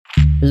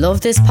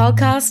Love this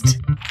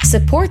podcast?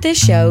 Support this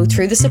show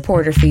through the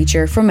supporter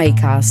feature from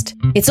Acast.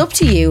 It's up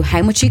to you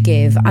how much you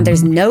give and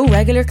there's no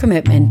regular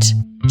commitment.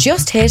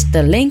 Just hit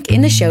the link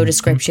in the show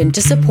description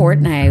to support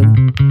now.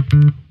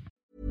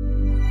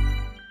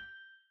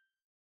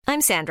 I'm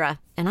Sandra,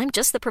 and I'm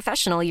just the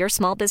professional your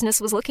small business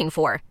was looking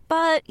for.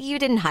 But you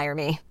didn't hire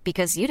me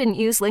because you didn't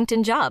use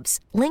LinkedIn Jobs.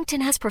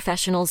 LinkedIn has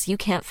professionals you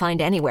can't find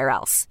anywhere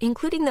else,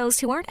 including those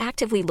who aren't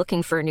actively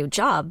looking for a new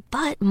job,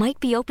 but might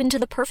be open to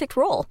the perfect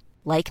role,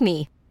 like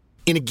me.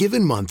 In a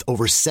given month,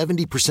 over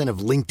 70% of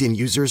LinkedIn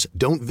users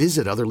don't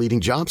visit other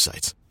leading job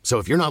sites. So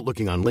if you're not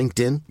looking on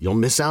LinkedIn, you'll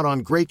miss out on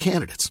great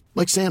candidates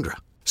like Sandra.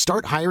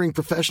 Start hiring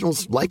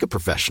professionals like a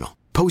professional.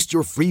 Post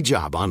your free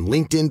job on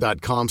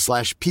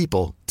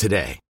linkedin.com/people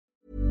today.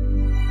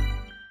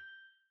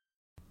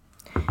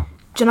 Do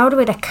you know the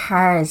way that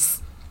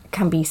cars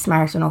can be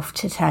smart enough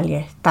to tell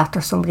you that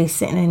there's somebody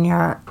sitting in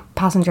your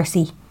passenger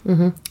seat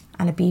and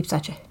it beeps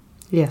at you?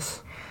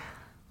 Yes.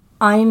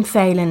 I'm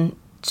failing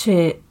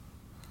to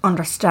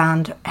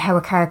understand how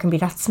a car can be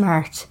that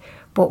smart,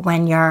 but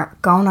when you're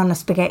going on a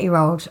spaghetti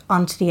road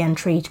onto the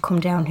N3 to come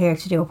down here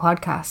to do a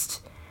podcast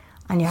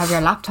and you have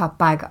your laptop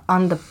bag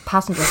on the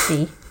passenger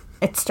seat,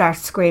 it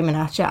starts screaming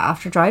at you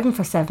after driving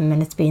for 7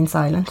 minutes being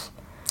silent.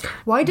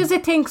 Why does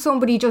it think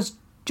somebody just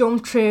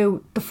jumped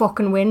through the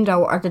fucking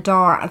window or the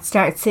door and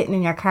started sitting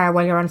in your car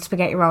while you're on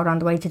spaghetti road on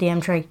the way to the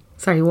M3?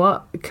 Sorry,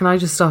 what? Can I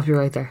just stop you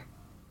right there?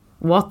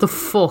 What the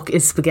fuck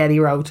is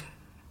spaghetti road?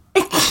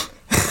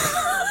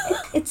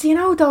 It's, you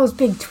know, those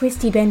big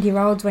twisty bendy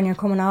roads when you're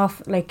coming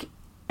off like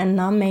a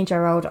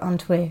non-major road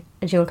onto a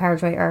dual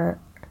carriageway, or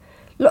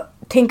look,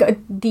 think of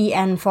the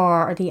N4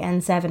 or the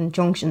N7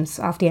 junctions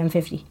off the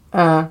M50.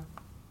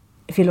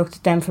 If you looked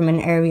at them from an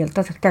aerial,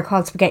 they're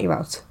called spaghetti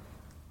roads.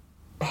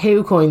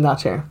 Who coined that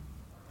term?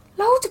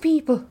 Loads of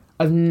people.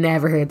 I've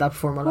never heard that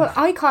before in my life.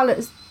 Well, I call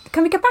it...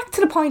 Can we get back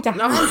to the point at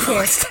hand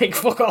here? Take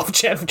fuck off,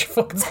 Jen, with your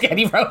fucking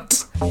spaghetti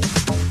roads.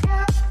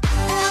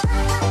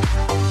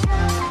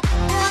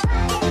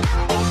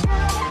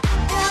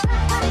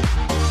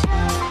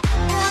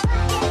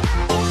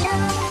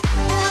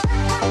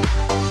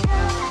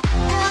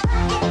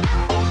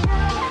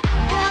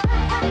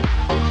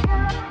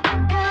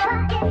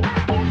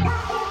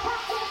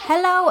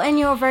 Hello, and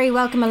you're very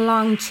welcome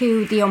along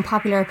to the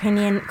Unpopular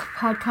Opinion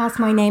podcast.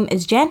 My name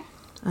is Jen.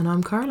 And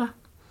I'm Carla.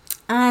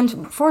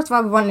 And first of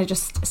all, we want to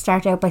just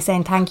start out by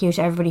saying thank you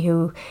to everybody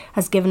who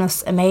has given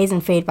us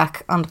amazing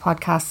feedback on the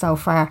podcast so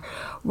far.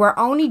 We're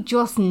only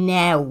just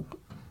now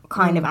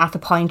kind of at the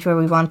point where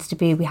we wanted to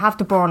be. We have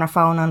the burner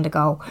phone on the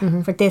go.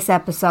 For this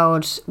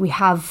episode, we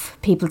have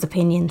people's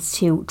opinions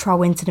to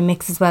throw into the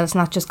mix as well. It's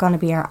not just going to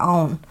be our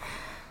own.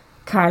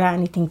 Carla,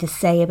 anything to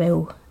say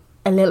about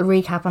a little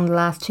recap on the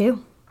last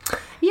two?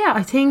 Yeah,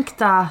 I think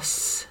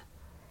that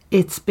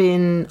it's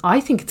been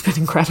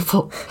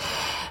incredible.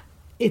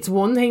 It's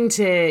one thing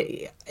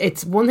to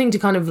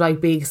kind of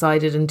like be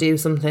excited and do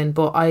something,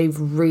 but I've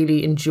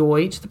really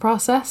enjoyed the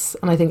process,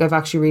 and I think I've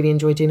actually really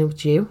enjoyed doing it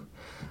with you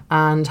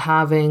and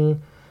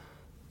having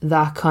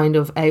that kind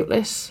of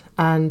outlet,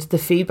 and the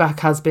feedback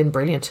has been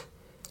brilliant.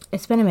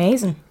 It's been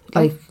amazing.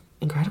 Like,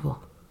 incredible.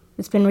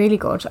 It's been really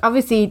good.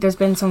 Obviously, there's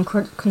been some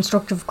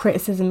constructive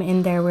criticism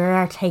in there. We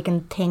are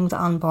taking things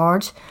on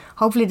board.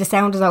 Hopefully the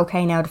sound is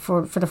okay now.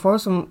 For the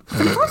first one,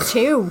 for the first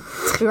two,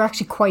 we were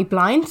actually quite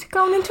blind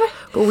going into it.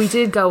 But we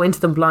did go into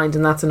them blind,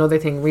 and that's another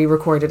thing. We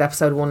recorded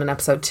episode 1 and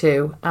episode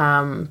 2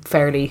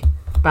 fairly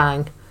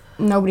bang.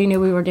 Nobody knew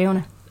we were doing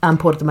it. And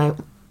put them out.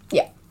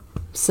 Yeah.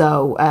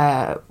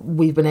 So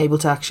we've been able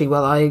to actually,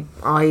 well, I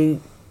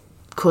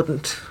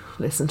couldn't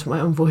listen to my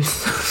own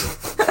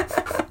voice.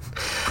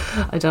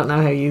 I don't know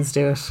how you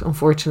do it,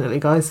 unfortunately,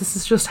 guys. This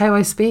is just how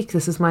I speak.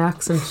 This is my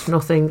accent.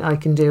 Nothing I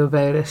can do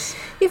about it.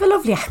 You have a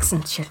lovely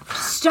accent.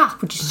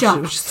 Would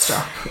you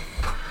stop?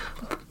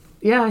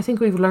 Yeah, I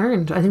think we've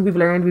learned.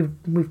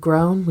 We've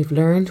grown. We've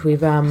learned. We've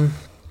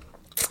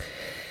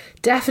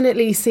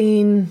definitely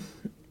seen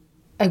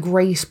a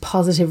great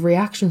positive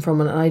reaction from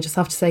it. And I just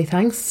have to say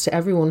thanks to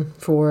everyone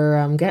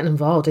for getting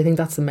involved. I think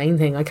that's the main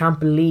thing. I can't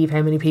believe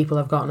how many people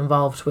have gotten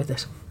involved with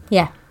it.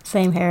 Yeah.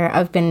 Same here.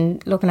 I've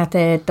been looking at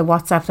the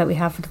WhatsApp that we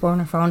have for the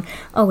burner phone.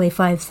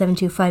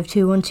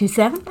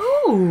 08572522127.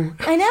 Oh,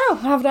 I know.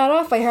 I have that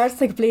off. I heard it's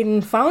like a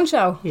bleeding phone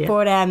show. Yeah.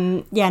 But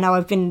no,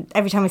 I've been,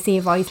 every time I see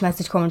a voice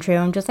message coming through,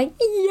 I'm just like,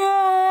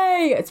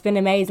 yay! It's been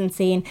amazing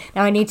seeing.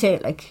 Now I need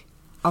to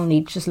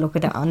only just look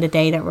at it on the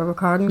day that we're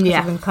recording, because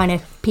I've been kind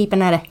of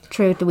peeping at it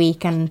throughout the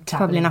week, and it's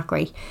probably not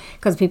great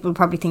because people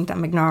probably think that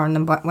I'm ignoring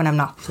them, but when I'm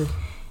not.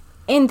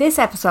 In this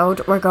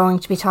episode, we're going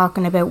to be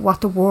talking about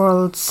what the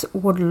world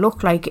would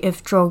look like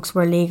if drugs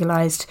were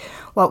legalised,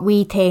 what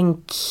we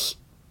think,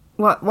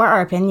 what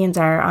our opinions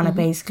are on it,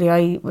 basically.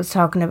 I was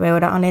talking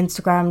about it on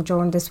Instagram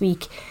during this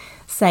week,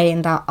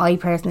 saying that I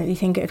personally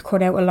think it would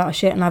cut out a lot of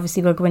shit, and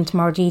obviously we'll go into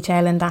more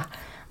detail in that.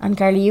 And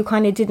Carly, you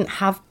kind of didn't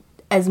have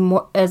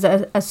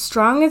as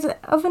strong as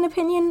of an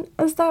opinion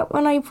as that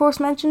when I first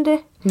mentioned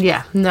it.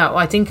 Yeah, no,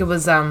 I think it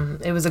was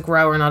a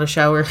grower, not a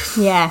shower.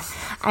 Yeah.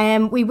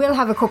 We will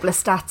have a couple of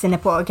stats in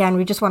it, but again,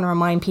 we just want to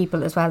remind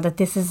people as well that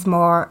this is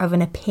more of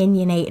an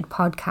opinionated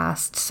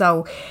podcast.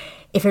 So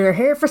if you're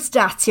here for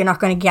stats, you're not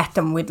going to get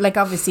them.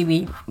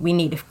 Obviously we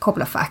need a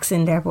couple of facts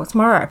in there, but it's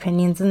more our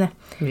opinions, isn't it?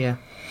 Yeah.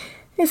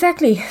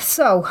 Exactly.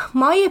 So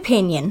my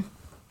opinion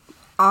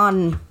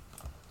on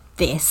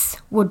this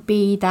would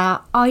be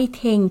that I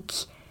think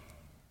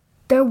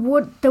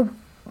the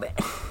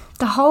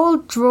whole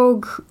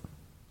drug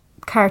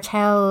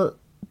cartel,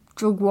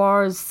 drug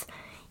wars,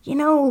 you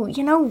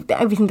know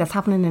everything that's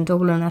happening in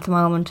Dublin at the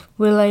moment.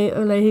 Will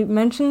I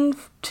mention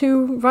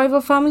two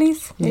rival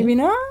families? Maybe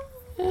not.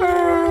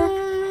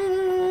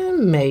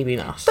 Maybe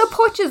not. The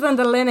Putches and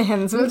the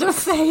Linehans, we'll just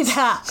say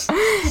that.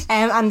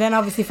 And then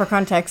obviously for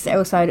context,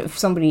 outside, if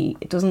somebody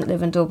doesn't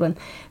live in Dublin,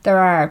 there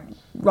are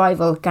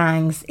rival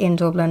gangs in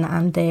Dublin,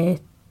 and the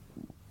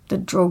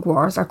drug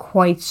wars are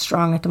quite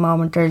strong at the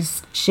moment.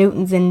 There's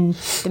shootings in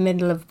the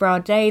middle of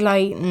broad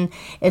daylight, and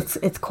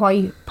it's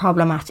quite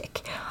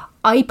problematic.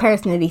 I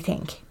personally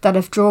think that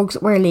if drugs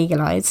were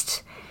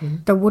legalised,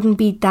 there wouldn't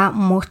be that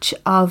much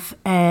of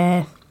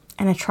an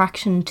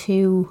attraction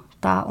to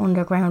that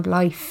underground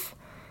life.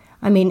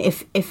 I mean,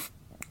 if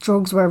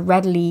drugs were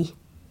readily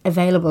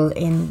available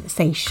in,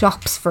 say,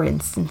 shops, for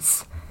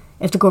instance,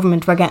 if the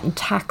government were getting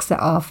taxed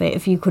off it,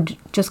 if you could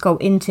just go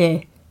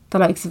into the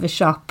likes of a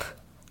shop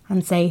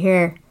and say,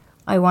 here,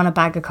 I want a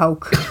bag of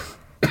Coke,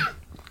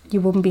 you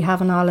wouldn't be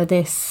having all of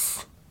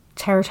this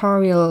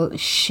territorial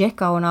shit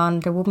going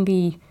on. There wouldn't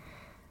be...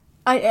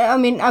 I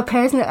mean,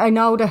 personally, I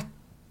know that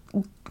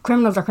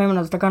criminals are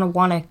criminals. They're going to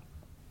want to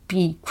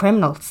be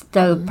criminals.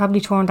 They'll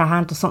probably turn their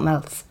hand to something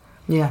else.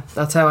 Yeah,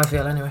 that's how I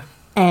feel anyway.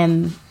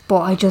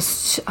 But I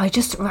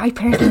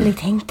personally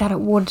think that it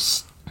would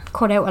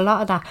cut out a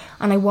lot of that.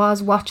 And I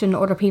was watching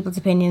other people's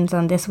opinions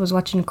on this. I was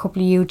watching a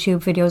couple of YouTube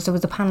videos. There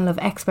was a panel of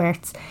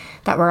experts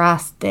that were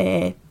asked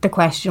the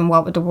question,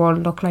 what would the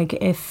world look like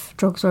if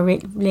drugs were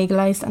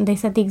legalised? And they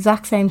said the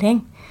exact same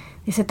thing.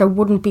 They said there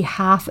wouldn't be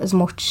half as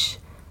much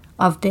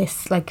of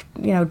this, like,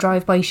 you know,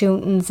 drive-by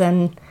shootings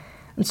and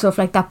stuff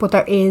like that. But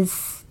there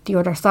is the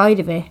other side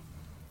of it,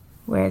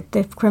 where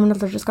the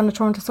criminals are just going to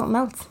turn to something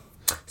else.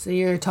 So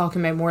you're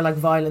talking about more like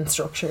violent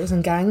structures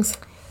and gangs?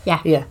 Yeah.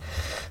 Yeah.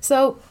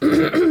 So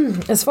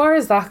as far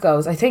as that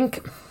goes, I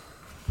think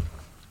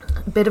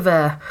a bit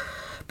all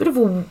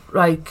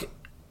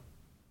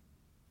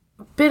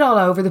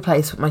over the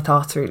place with my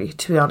thoughts, really,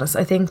 to be honest.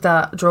 I think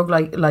that drug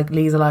like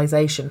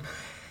legalisation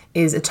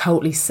is a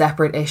totally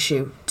separate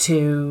issue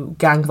to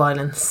gang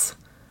violence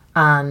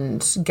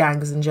and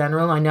gangs in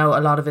general. I know a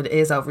lot of it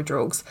is over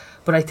drugs,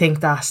 but I think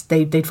that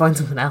they'd find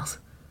something else,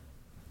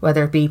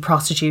 whether it be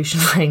prostitution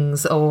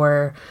rings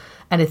or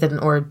anything,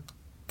 or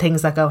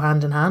things that go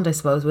hand in hand, I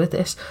suppose, with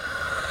it.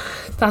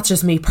 That's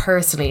just me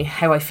personally,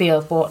 how I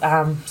feel. But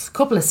a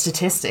couple of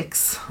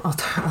statistics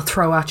I'll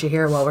throw at you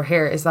here while we're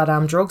here is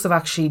that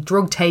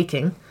drug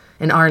taking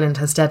in Ireland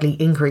has steadily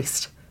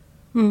increased,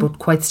 but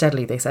quite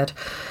steadily, they said.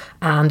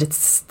 And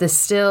they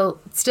still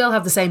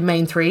have the same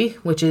main three,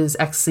 which is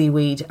ecstasy,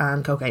 weed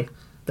and cocaine.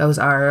 Those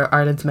are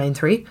Ireland's main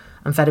three.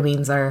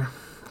 Amphetamines are a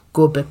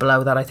good bit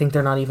below that. I think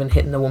they're not even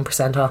hitting the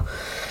 1%.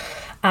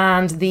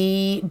 And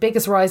the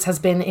biggest rise has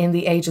been in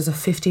the ages of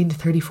 15 to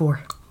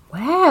 34.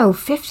 Wow,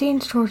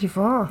 15 to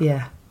 34.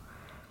 Yeah.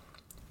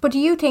 But do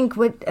you think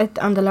with it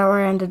on the lower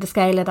end of the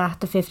scale of that,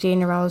 the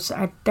 15-year-olds,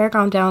 they're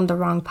going down the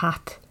wrong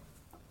path?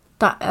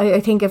 That I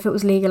think if it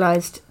was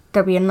legalised,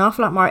 there'd be an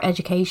awful lot more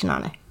education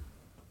on it.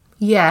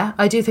 Yeah,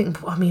 I do think,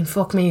 I mean,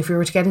 fuck me, if we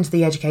were to get into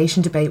the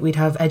education debate, we'd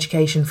have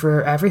education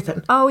for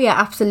everything. Oh yeah,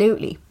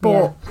 absolutely.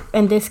 But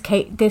in this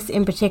case, this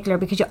in particular,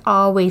 because you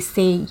always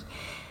see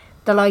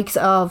the likes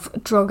of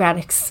drug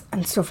addicts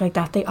and stuff like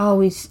that, they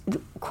always,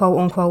 quote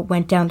unquote,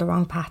 went down the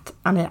wrong path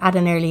at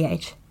an early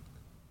age.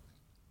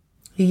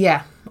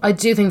 Yeah, I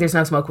do think there's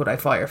no smoke without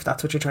fire, if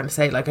that's what you're trying to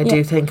say. Like, I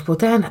do think, but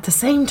then at the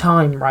same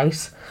time,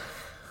 right,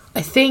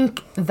 I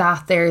think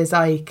that there's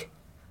like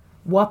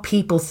what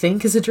people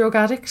think is a drug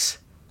addict,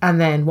 and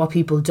then what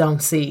people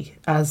don't see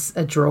as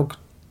a drug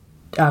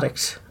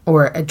addict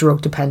or a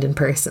drug dependent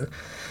person.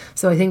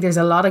 So I think there's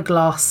a lot of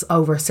gloss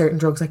over certain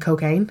drugs like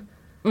cocaine.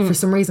 For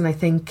some reason, I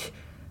think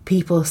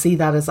people see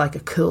that as like a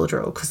cool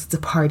drug because it's a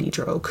party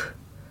drug.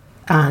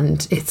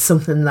 And it's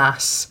something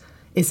that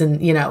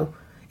isn't, you know,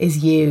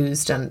 is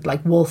used, and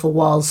like Wolf of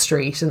Wall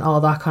Street and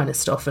all that kind of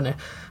stuff. And it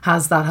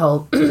has that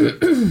whole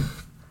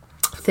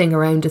thing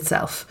around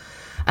itself.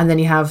 And then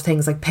you have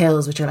things like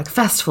pills, which are like a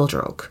festival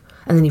drug.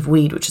 And then you have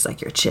weed, which is like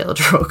your chill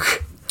drug.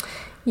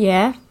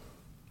 Yeah,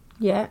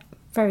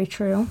 very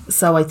true.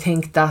 So I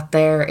think that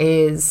there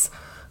is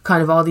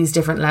kind of all these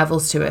different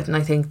levels to it. And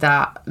I think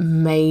that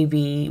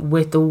maybe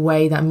with the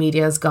way that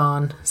media has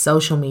gone,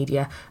 social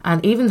media,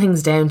 and even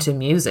things down to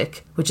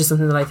music, which is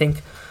something that I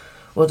think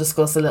we'll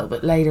discuss a little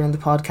bit later in the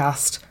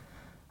podcast,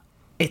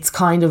 it's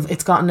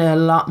gotten a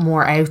lot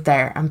more out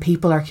there and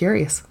people are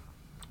curious.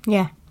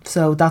 Yeah.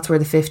 So that's where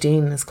the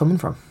 15 is coming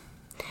from.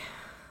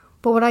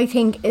 But what I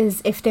think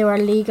is if they were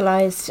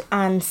legalised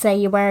and say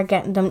you were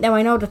getting them... Now,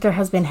 I know that there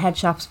has been head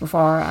shops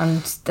before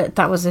and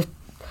that was a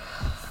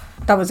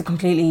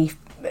completely...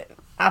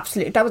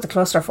 Absolute... That was a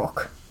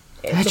clusterfuck.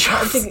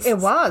 It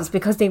was,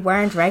 because they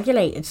weren't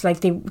regulated. Like,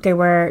 they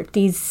were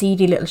these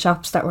seedy little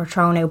shops that were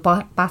throwing out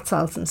bath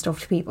salts and stuff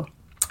to people.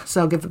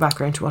 So give the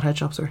background to what head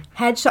shops were.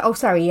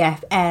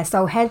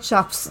 So head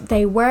shops,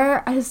 they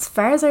were, as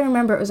far as I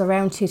remember, it was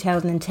around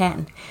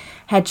 2010.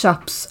 Head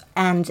shops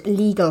and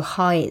legal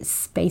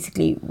highs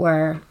basically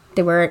were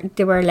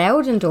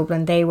allowed in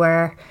Dublin. They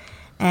were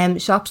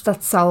shops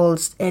that sold,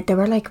 they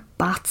were like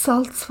bath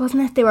salts,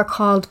 wasn't it? They were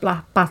called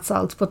bath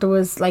salts, but there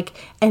was like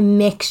a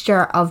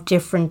mixture of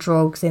different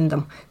drugs in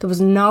them. There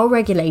was no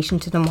regulation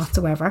to them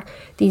whatsoever.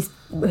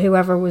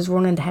 Whoever was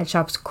running the head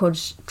shops could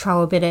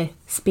throw a bit of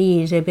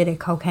speed, a bit of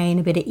cocaine,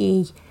 a bit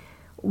of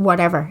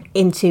whatever,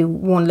 into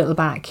one little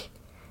bag,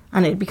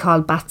 and it'd be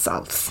called bath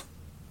salts.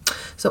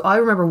 So I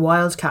remember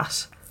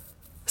Wildcat.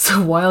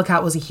 So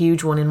Wildcat was a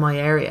huge one in my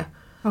area.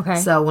 Okay.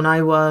 So when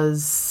I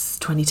was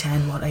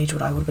 2010, what age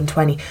would I? Would have been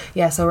 20.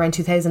 Yeah, so around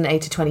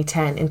 2008 to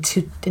 2010.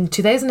 In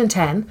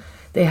 2010,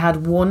 they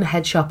had one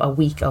head shop a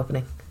week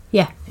opening.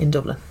 Yeah. In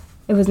Dublin.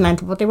 It was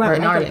mental, but they weren't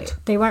in Ireland.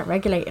 They weren't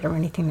regulated or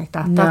anything like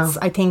that. No. That's,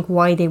 I think,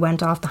 why they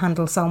went off the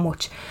handle so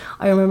much.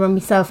 I remember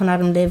myself and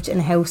Adam lived in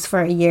a house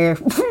for a year.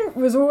 It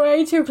was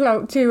way too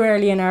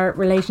early in our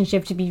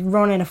relationship to be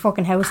running a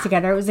fucking house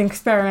together. It was an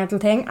experimental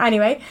thing.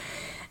 Anyway,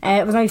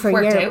 it was only for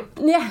a year. Out.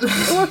 Yeah,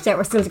 it worked out.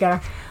 We're still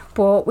together.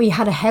 But we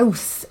had a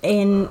house up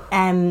in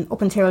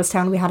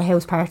Tyrrellstown. We had a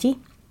house party.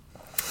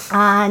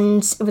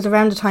 And it was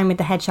around the time when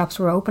the head shops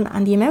were open.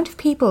 And the amount of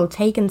people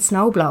taking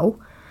snowblow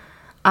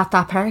at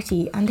that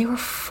party, and they were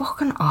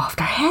fucking off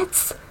their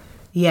heads.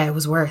 Yeah, it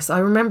was worse. I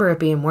remember it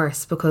being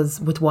worse because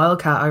with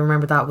Wildcat, I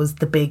remember that was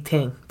the big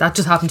thing. That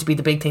just happened to be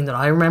the big thing that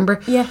I remember.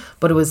 Yeah.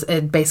 But it was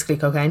basically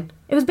cocaine.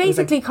 It was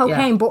basically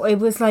cocaine, yeah. But it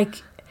was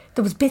like,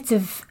 there was bits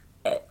of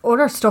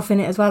other stuff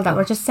in it as well that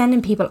were just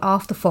sending people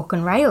off the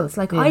fucking rails.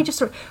 Like, I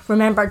just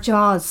remember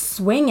Jaws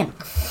swinging.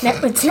 Now,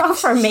 it's not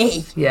for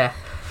me. Yeah.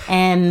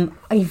 It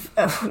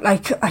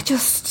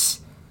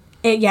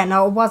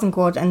wasn't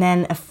good. And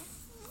then a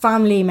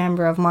family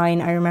member of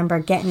mine, I remember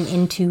getting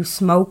into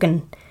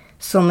smoking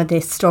some of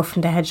this stuff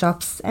in the head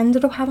shops,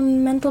 ended up having a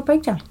mental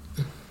breakdown.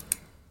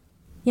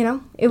 You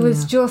know, it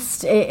was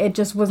just, it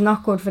just was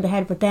not good for the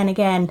head. But then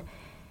again,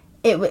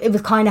 it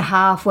was kind of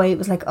halfway. It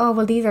was like, oh,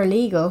 well, these are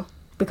legal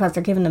because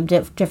they're giving them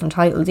different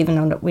titles, even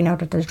though we know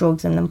that there's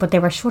drugs in them. But they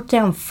were shut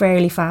down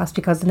fairly fast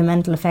because of the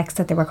mental effects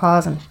that they were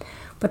causing.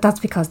 But that's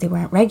because they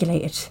weren't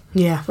regulated.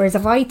 Yeah. Whereas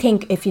I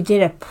think if you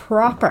did it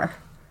proper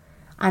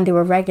and they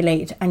were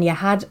regulated and you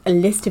had a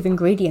list of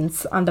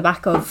ingredients on the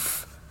back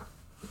of,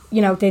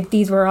 you know,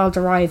 these were all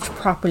derived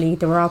properly,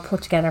 they were all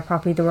put together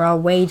properly, they were all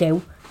weighed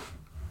out,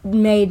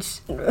 made...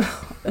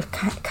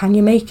 Can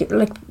you make it,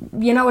 like,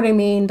 you know what I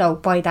mean, though,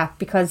 by that?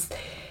 Because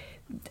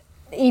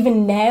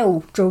even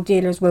now, drug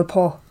dealers will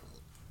put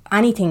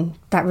anything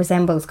that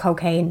resembles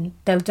cocaine,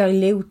 they'll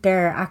dilute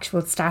their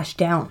actual stash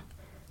down.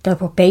 They'll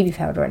put baby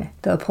powder in it.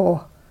 They'll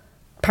put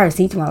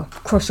paracetamol,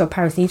 crushed up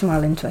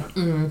paracetamol into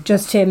it,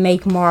 just to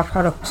make more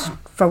product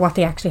for what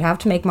they actually have,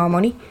 to make more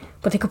money.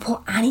 But they could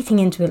put anything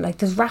into it. Like,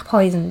 there's rat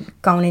poison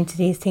going into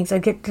these things.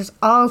 Like, there's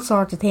all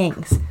sorts of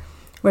things.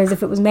 Whereas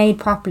if it was made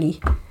properly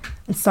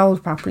and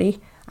sold properly,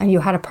 and you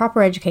had a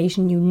proper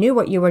education, you knew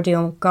what you were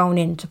doing going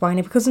into buying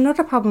it. Because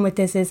another problem with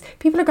this is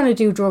people are going to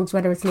do drugs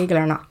whether it's legal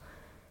or not.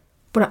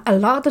 But a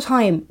lot of the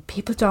time,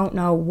 people don't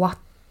know what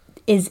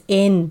is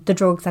in the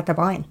drugs that they're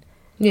buying.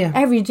 Yeah.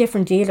 Every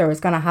different dealer is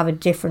going to have a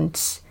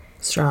different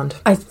strand.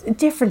 A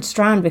different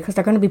strand because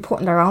they're going to be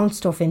putting their own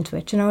stuff into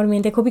it. You know what I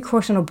mean? They could be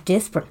crushing up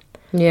Disprin.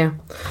 Yeah.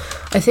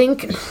 I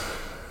think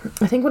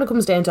when it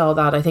comes down to all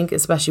that, I think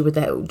especially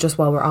with just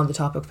while we're on the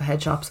topic of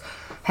head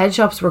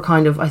shops were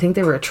kind of, I think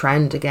they were a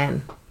trend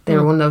again. They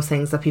were one of those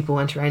things that people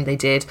went around,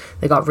 they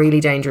got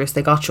really dangerous,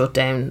 they got shut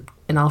down.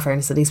 In all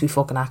fairness, at least we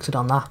fucking acted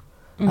on that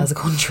as a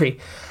country.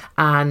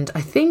 And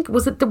I think,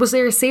 was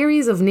there a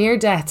series of near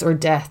deaths or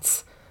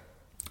deaths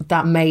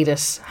that made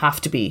it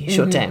have to be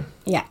shut down?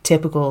 Yeah.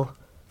 Typical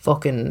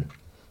fucking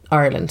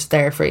Ireland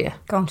there for you.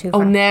 Gone too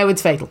far. Oh, now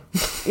it's fatal.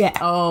 Yeah.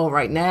 Oh,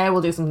 right, now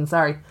we'll do something.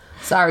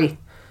 Sorry.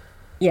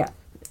 Yeah.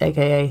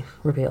 AKA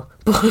repeal.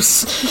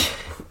 But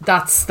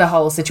that's the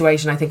whole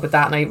situation, I think, with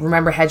that. And I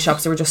remember head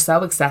shops, they were just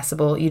so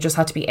accessible. You just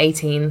had to be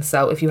 18.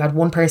 So if you had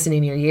one person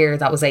in your year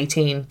that was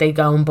 18, they'd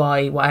go and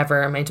buy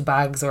whatever amount of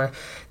bags. Or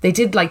they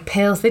did like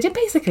pills. They did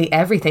basically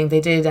everything. They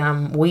did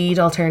weed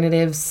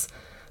alternatives,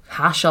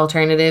 hash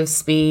alternatives,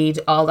 speed,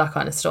 all that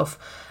kind of stuff.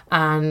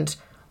 And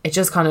it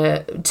just kind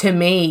of, to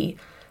me,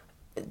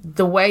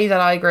 the way that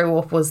I grew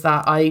up was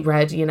that I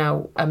read, you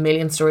know, a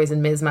million stories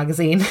in Ms.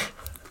 magazine.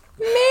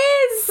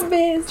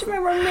 Ms. Do you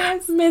remember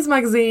Ms? Ms.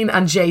 magazine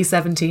and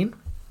J17.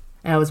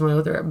 I was my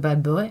other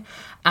bad boy.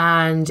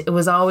 And it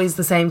was always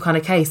the same kind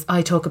of case.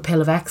 I took a pill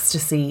of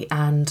ecstasy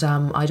and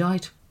I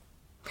died.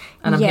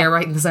 And I'm here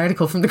writing this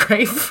article from the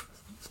grave.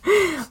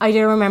 I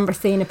do remember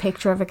seeing a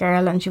picture of a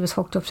girl and she was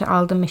hooked up to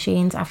all the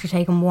machines after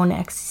taking one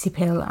ecstasy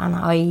pill,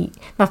 and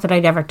not that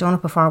I'd ever done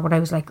it before, but I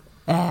was like,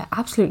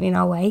 absolutely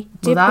no way.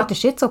 Did put the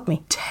shits up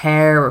me.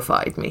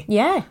 Terrified me.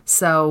 Yeah.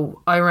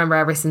 So I remember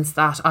ever since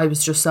that, I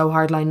was just so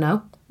hardline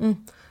no.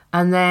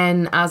 And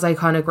then as I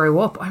kind of grew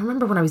up, I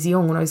remember when I was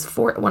young, when I was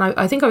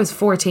I think I was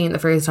 14 the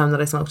first time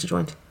that I smoked a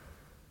joint.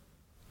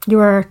 You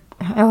were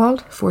how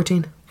old?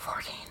 14.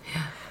 14.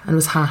 Yeah. And it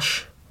was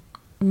hash.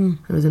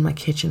 It was in my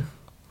kitchen.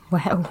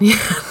 Wow.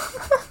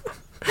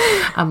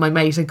 And my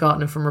mate had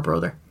gotten it from her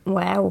brother.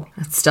 Wow.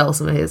 It stole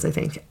some of his, I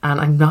think. And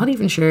I'm not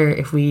even sure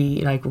if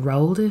we like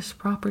rolled it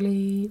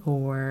properly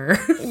or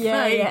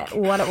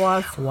what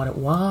it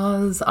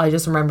was. I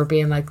just remember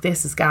being like,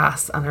 this is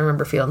gas, and I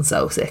remember feeling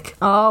so sick.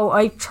 Oh,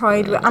 I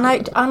tried it, and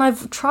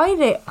I've tried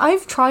it.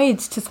 I've tried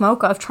to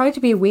smoke it. I've tried to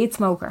be a weed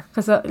smoker,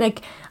 because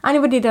like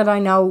anybody that I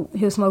know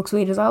who smokes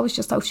weed is always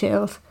just so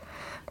chilled.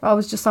 They're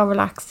always just so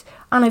relaxed.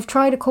 And I've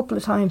tried a couple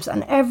of times,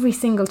 and every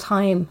single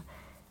time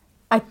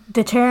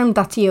the term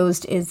that's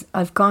used is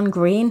I've gone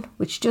green,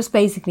 which just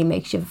basically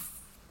makes you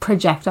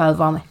projectile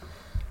vomit.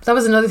 That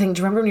was another thing. Do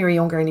you remember when you were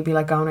younger and you'd be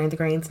like going around the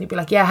greens and you'd be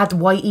like, yeah, I had the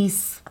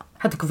whiteys,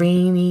 had the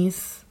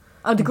greenies.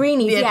 Oh, the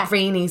greenies, yeah. The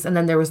greenies, and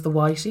then there was the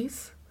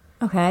whiteys.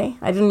 Okay,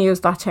 I didn't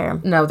use that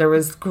term. No, there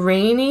was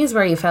greenies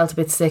where you felt a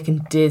bit sick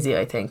and dizzy,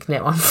 I think.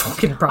 No, I'm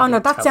fucking probably. Oh no,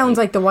 that sounds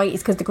like the whiteys,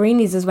 because the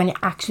greenies is when you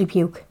actually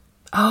puke.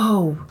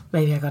 Oh,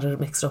 maybe I got it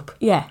mixed up.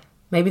 Yeah.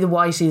 Maybe the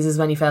whiteys is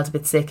when you felt a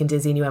bit sick and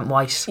dizzy and you went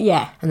white.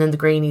 Yeah. And then the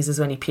greenies is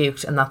when you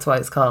puked, and that's why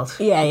it's called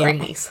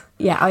greenies.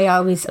 Yeah, I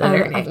always...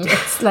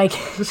 it's like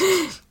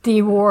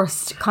the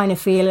worst kind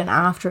of feeling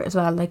after it as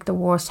well, like the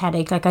worst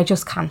headache. Like, I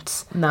just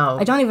can't. No.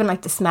 I don't even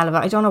like the smell of it.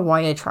 I don't know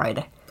why I tried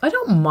it. I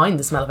don't mind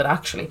the smell of it,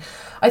 actually.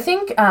 I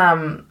think,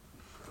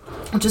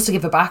 just to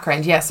give a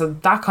background, so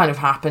that kind of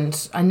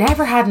happened. I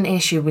never had an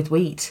issue with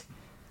weed.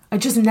 I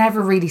just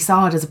never really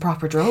saw it as a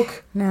proper drug.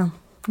 No.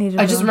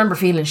 I just remember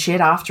feeling shit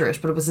after it,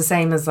 but it was the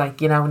same as,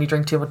 like, you know, when you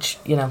drink too much,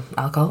 you know,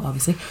 alcohol,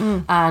 obviously.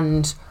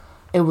 And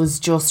it was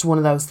just one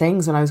of those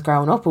things when I was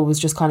growing up. It was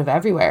just kind of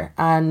everywhere.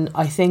 And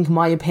I think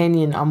my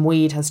opinion on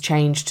weed has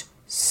changed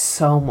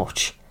so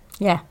much.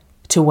 Yeah.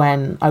 To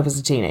when I was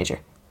a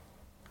teenager.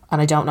 And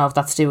I don't know if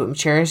that's to do with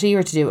maturity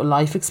or to do with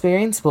life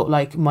experience, but,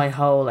 like, my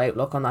whole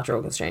outlook on that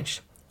drug has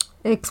changed.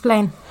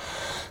 Explain.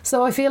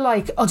 So I feel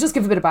like, I'll just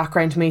give a bit of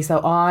background to me.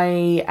 So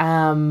I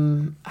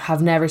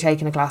have never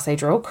taken a Class A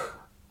drug.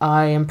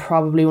 I am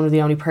probably one of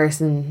the only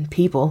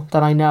people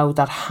that I know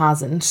that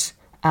hasn't.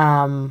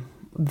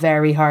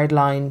 Very hard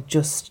line,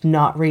 just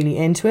not really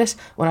into it.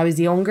 When I was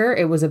younger,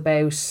 it was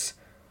about,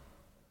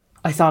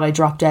 I thought I'd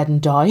drop dead and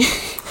die.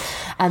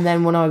 And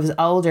then when I was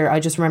older,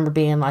 I just remember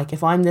being like,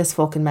 if I'm this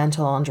fucking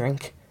mental on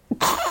drink,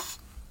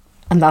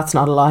 and that's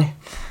not a lie,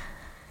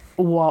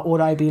 what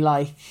would I be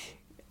like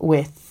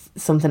with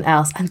something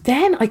else? And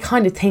then I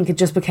kind of think it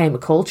just became a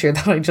culture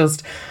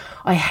that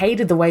I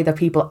hated the way that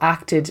people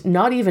acted,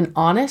 not even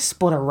on it,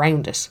 but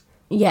around it.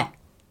 Yeah.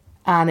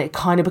 And it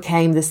kind of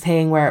became this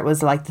thing where it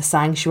was like the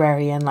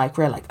sanctuary, and like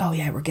we're like, oh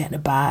yeah, we're getting a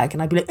bag,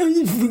 and I'd be like, oh,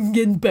 you're fucking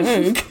getting a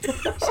bag.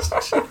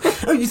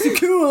 Oh, you're so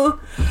cool.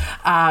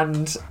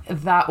 And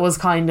that was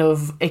kind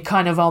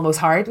of almost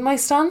hardened my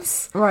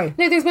stance. Right.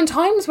 Now there's been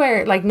times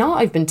where, like,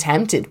 not I've been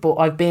tempted, but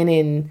I've been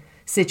in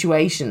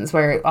situations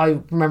where I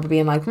remember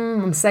being like,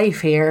 I'm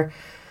safe here.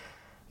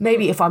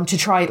 Maybe if I'm to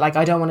try it, like,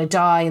 I don't want to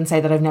die and say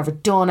that I've never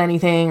done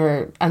anything,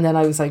 and then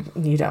I was like,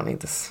 you don't need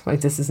this. Like,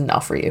 this is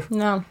not for you.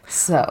 No.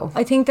 So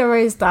I think there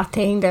is that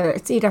thing there.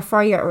 It's either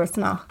for you or it's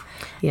not.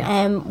 Yeah.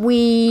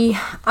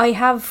 I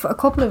have a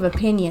couple of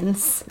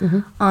opinions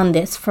on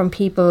this from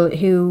people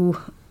who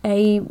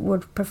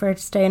would prefer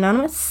to stay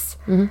anonymous.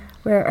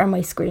 Where are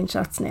my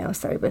screenshots now?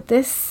 Sorry about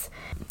this.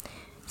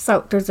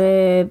 So there's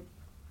a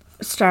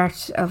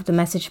start of the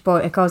message,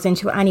 but it goes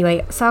into,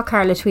 anyway, saw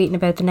Carla tweeting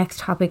about the next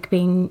topic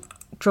being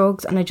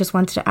drugs, and I just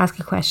wanted to ask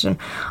a question.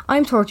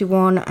 I'm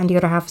 31 and the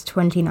other half is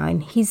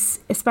 29. He's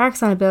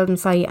sparks on a building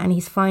site, and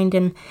he's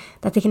finding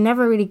that they can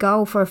never really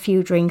go for a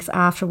few drinks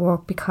after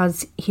work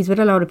because he's with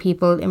a load of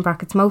people, in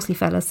brackets mostly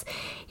fellas,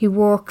 he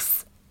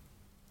works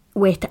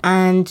with,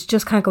 and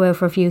just can't go out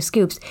for a few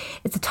scoops.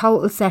 It's a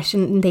total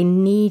session and they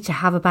need to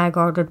have a bag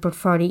ordered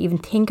before they even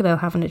think about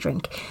having a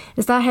drink.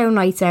 Is that how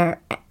nights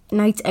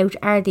out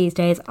are these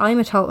days? I'm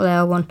a total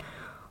L1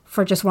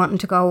 for just wanting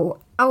to go.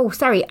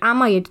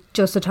 Am I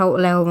just a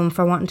total L1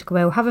 for wanting to go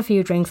out, have a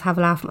few drinks, have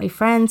a laugh with my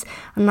friends,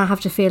 and not have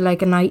to feel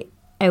like a night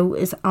out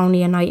is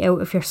only a night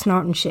out if you're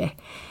snorting shit?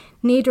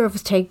 Neither of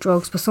us take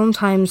drugs, but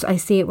sometimes I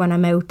see it when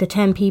I'm out. The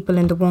 10 people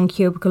in the one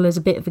cubicle is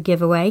a bit of a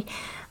giveaway,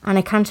 and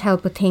I can't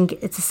help but think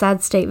it's a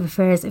sad state of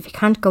affairs if you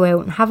can't go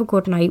out and have a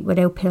good night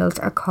without pills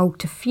or coke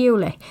to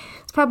fuel it.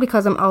 It's probably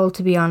because I'm old,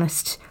 to be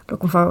honest.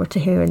 Looking forward to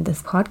hearing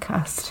this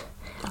podcast.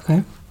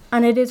 Okay.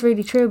 And it is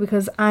really true,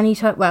 because any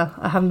time, well,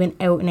 I haven't been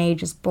out in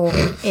ages, but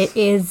it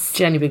is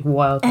Jenny Big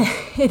Wild.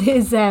 it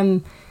is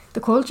the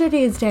culture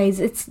these days.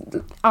 It's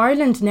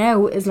Ireland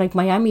now is like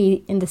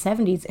Miami in the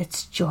 70s.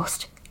 It's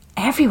just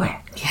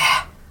everywhere.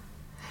 Yeah.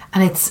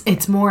 And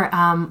it's more,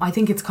 I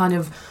think it's kind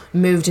of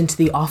moved into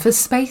the office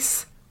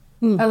space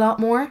a lot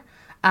more.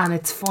 And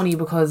it's funny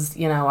because,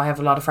 you know, I have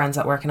a lot of friends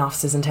that work in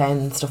offices in town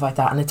and stuff like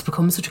that, and it's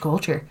become such a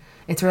culture.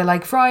 It's where,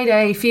 like,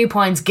 Friday, few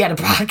pints, get it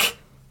back.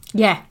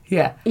 Yeah.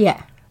 Yeah.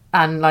 Yeah.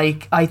 And,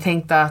 like, I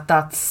think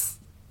that's...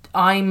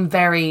 I'm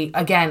very...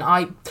 Again,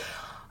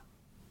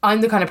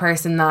 I'm the kind of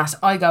person that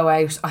I go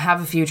out, I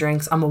have a few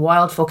drinks, I'm a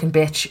wild fucking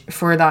bitch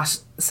for that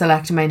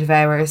select amount of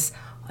hours.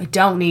 I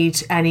don't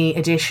need any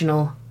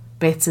additional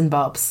bits and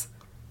bobs.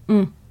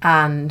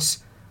 And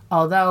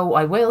although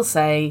I will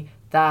say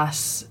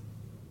that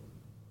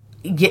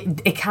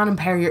it can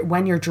impair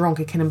when you're drunk,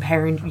 it can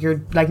impair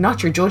your, like,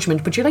 not your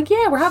judgment, but you're like,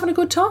 yeah, we're having a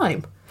good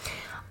time.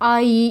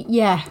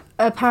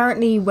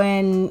 Apparently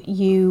when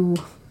you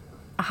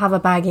have a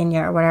bag in you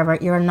or whatever,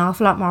 you're an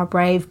awful lot more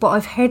brave, but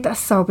I've heard that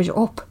sobers you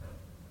up.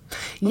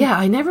 Yeah,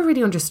 I never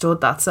really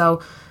understood that.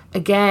 So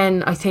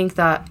again, I think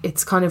that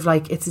it's kind of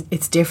like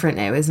it's different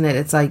now, isn't it?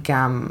 It's like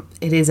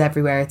it is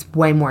everywhere. It's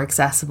way more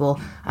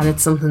accessible, and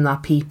it's something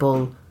that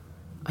people,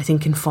 I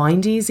think, can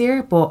find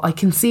easier. But I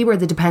can see where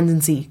the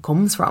dependency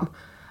comes from,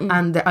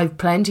 and I've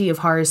plenty of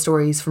horror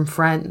stories from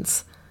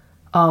friends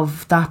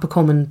of that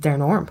becoming their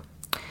norm.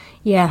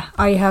 Yeah,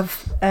 I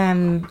have.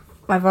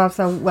 I've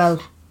also,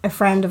 a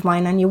friend of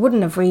mine, and you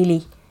wouldn't have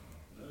really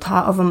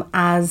thought of him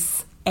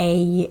as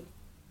a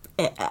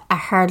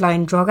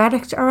hardline drug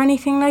addict or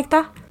anything like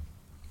that,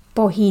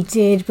 but he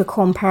did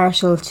become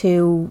partial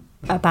to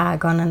a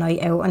bag on a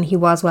night out, and he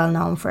was well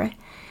known for it,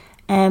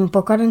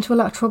 but got into a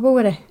lot of trouble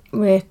with it,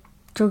 with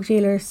drug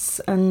dealers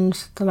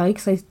and the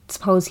likes. I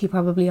suppose he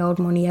probably owed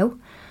money out,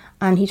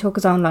 and he took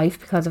his own life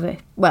because of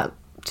it. Well,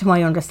 to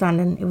my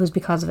understanding, it was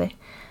because of it.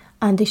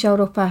 And they showed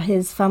up at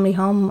his family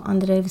home on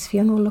the day of his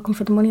funeral looking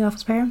for the money off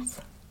his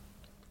parents.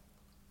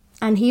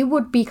 And he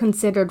would be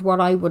considered what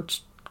I would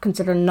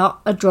consider not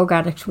a drug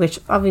addict, which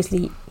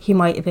obviously he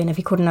might have been if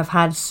he couldn't have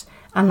had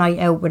a night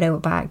out without a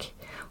bag.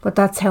 But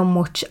that's how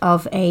much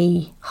of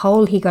a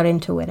hole he got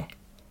into with it.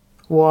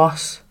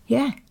 What?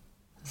 Yeah.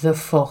 The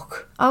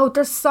fuck? Oh,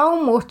 there's so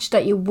much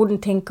that you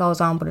wouldn't think goes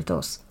on, but it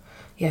does.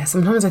 Yeah,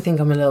 sometimes I think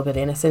I'm a little bit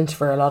innocent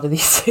for a lot of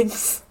these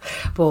things,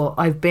 but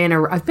I've been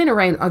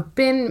around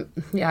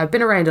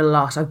a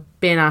lot. I've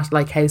been at,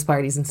 like, house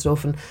parties and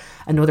stuff, and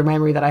another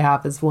memory that I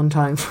have is one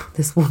time,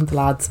 this one of the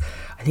lads,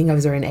 I think I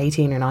was around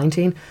 18 or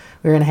 19,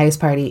 we were in a house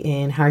party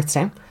in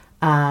Hartstown,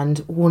 and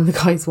one of the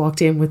guys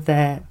walked in with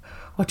the,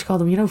 what do you call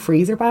them, you know,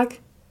 freezer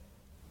bag?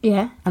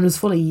 Yeah. And it was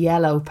full of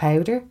yellow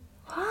powder.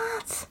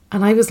 What?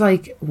 And I was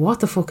like, what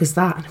the fuck is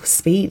that? And it was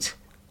speed.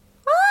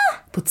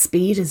 But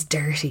speed is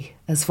dirty,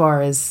 as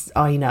far as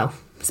I know.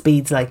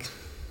 Speed's like,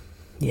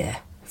 yeah,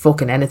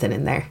 fucking anything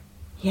in there.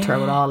 Yeah.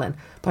 Throw it all in.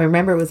 But I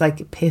remember it was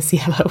like piss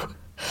yellow.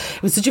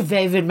 It was such a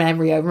vivid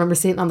memory. I remember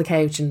sitting on the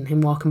couch and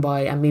him walking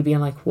by and me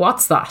being like,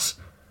 what's that?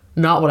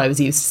 Not what I was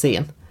used to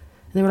seeing. And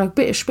they were like,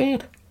 bit of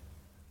speed.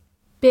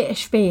 Bit of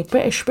speed.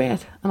 Bit of speed.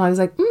 And I was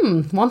like,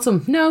 want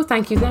some? No,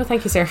 thank you. No,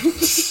 thank you, sir.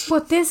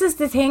 But this is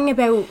the thing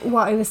about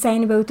what I was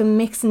saying about them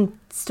mixing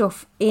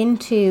stuff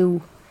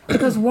into...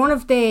 Because one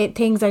of the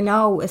things I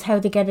know is how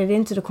they get it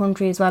into the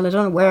country as well. I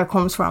don't know where it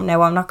comes from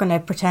now. I'm not going to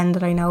pretend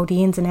that I know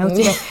the ins and outs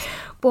of it.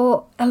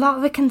 But a lot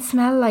of it can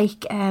smell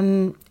like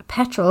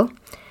petrol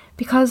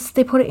because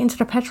they put it into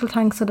their petrol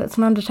tank so that it's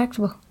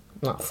non-detectable.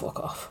 No, fuck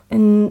off.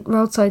 In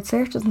roadside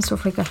searches and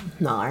stuff like that.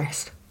 No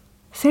arse.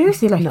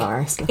 Seriously, like, no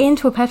arse.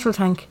 Into a petrol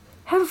tank.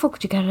 How the fuck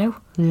would you get it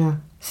out? Yeah.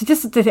 So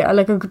this is the thing.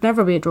 Like, I could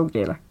never be a drug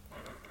dealer.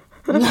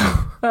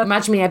 No.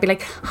 Imagine me, I'd be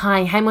like,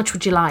 hi, how much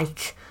would you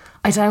like?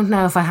 I don't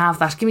know if I have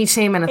that. Give me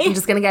 2 minutes. I'm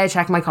just going to go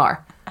check my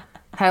car.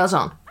 Hold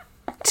on.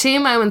 2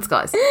 moments,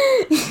 guys.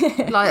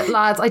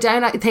 Lads, I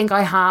don't think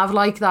I have,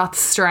 like, that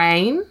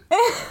strain,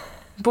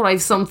 but I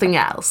have something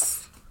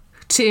else.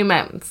 2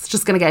 moments.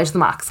 Just going to go to the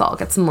max. So I'll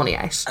get some money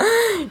out.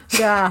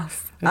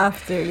 Gas.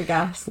 Absolutely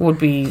gas. Would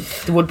be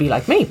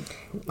like me,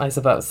 I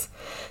suppose.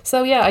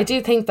 So, yeah, I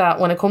do think that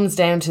when it comes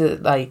down to,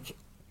 like,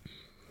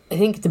 I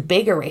think the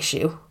bigger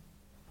issue...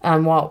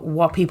 And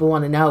what people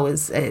want to know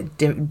is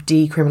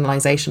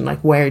decriminalisation. Like,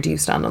 where do you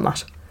stand on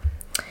that?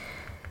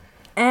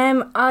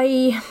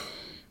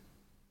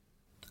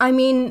 I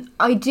mean,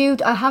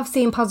 I have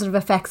seen positive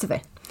effects of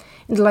it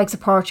in the likes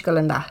of Portugal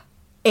and that.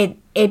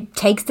 It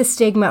takes the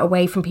stigma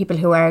away from people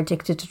who are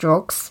addicted to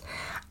drugs,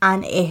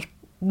 and it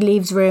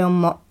leaves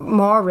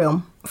more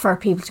room for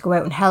people to go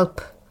out and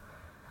help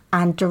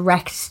and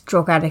direct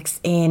drug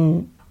addicts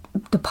in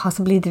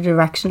possibly the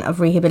direction of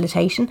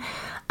rehabilitation.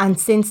 And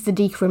since the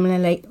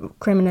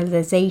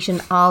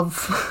decriminalisation of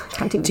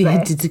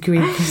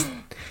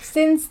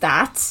since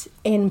that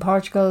in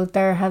Portugal,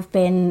 there have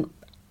been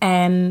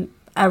a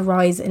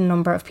rise in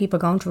number of people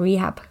going to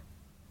rehab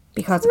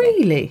because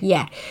really of it.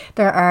 Yeah,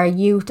 there are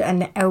youth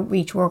and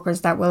outreach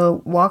workers that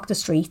will walk the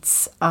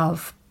streets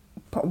of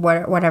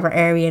whatever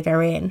area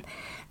they're in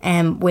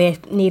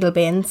with needle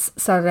bins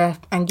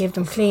and give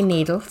them clean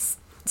needles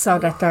so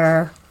that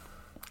they're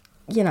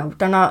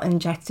not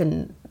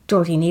injecting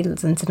dirty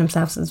needles into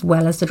themselves as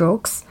well as the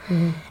drugs.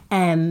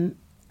 And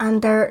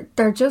and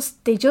they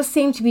just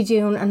seem to be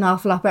doing an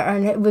awful lot better.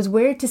 And it was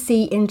weird to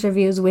see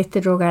interviews with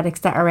the drug addicts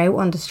that are out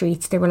on the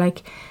streets. They were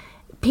like,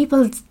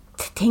 people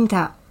think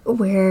that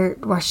we're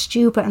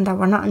stupid and that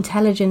we're not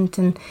intelligent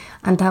and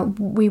that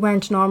we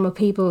weren't normal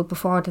people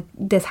before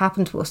this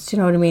happened to us. Do you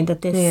know what I mean?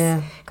 That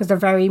this, because they're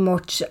very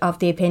much of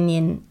the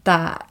opinion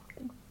that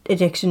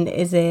addiction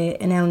is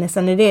an illness,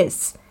 and it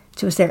is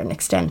to a certain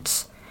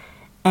extent.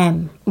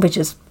 Which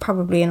is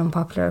probably an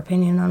unpopular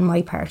opinion on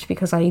my part,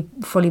 because I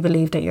fully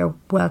believe that you're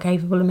well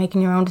capable of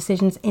making your own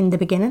decisions in the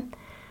beginning.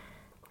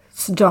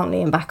 So don't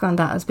lean back on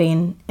that as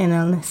being an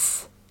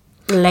illness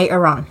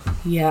later on.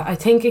 Yeah, I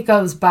think it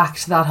goes back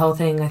to that whole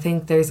thing. I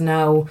think there's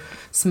no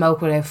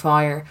smoke without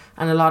fire,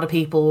 and a lot of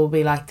people will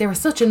be like, they were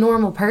such a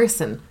normal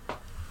person,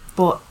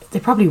 but they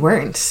probably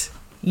weren't.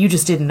 You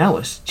just didn't know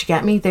it. Do you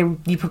get me?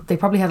 They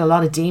probably had a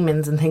lot of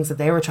demons and things that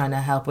they were trying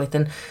to help with.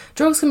 And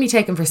drugs can be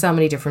taken for so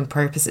many different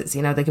purposes.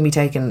 You know, they can be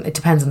taken, it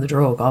depends on the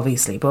drug,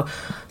 obviously, but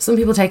some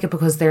people take it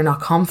because they're not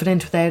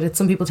confident without it.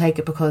 Some people take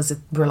it because it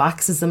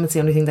relaxes them. It's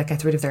the only thing that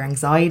gets rid of their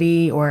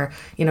anxiety, or,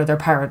 you know, their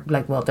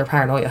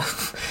paranoia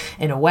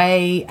in a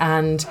way.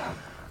 And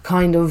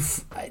kind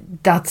of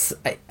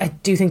I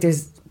do think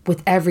there's,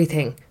 with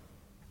everything,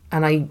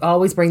 and I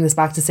always bring this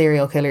back to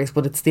serial killers,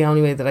 but it's the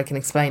only way that I can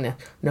explain it.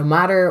 No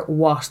matter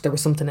what, there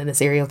was something in a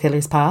serial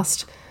killer's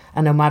past.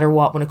 And no matter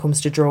what, when it comes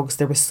to drugs,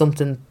 there was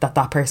something that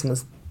person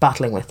was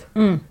battling with.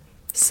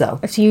 So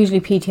it's usually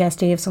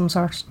PTSD of some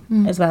sort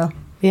as well.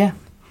 Yeah.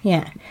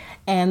 Yeah.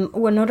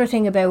 One other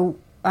thing about,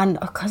 and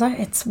because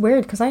it's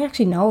weird, because I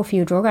actually know a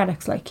few drug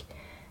addicts, like.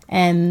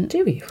 Do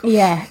you?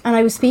 Yeah. And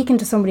I was speaking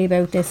to somebody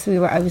about this.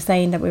 I was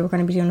saying that we were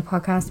going to be doing a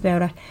podcast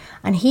about it.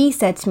 And he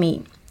said to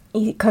me,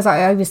 because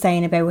I was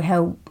saying about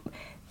how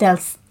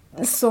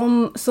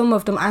some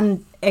of them,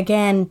 and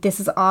again, this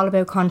is all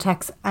about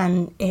context,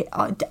 and it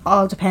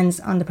all depends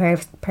on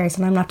the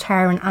person. I'm not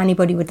tarring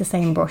anybody with the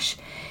same brush,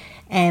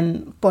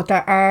 but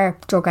there are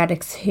drug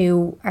addicts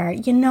who are,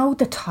 you know,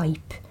 the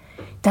type.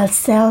 They'll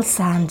sell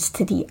sand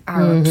to the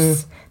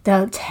Arabs.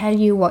 They'll tell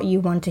you what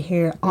you want to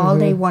hear. All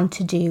they want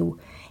to do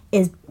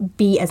is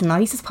be as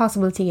nice as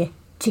possible to you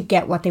to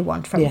get what they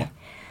want from you.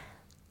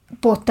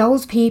 But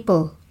those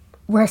people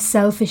were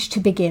selfish to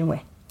begin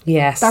with.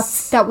 Yes.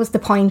 That was the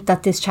point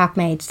that this chap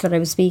made that I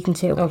was speaking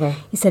to. Okay.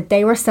 He said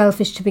they were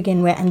selfish to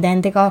begin with, and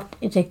then they got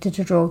addicted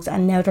to drugs,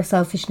 and now their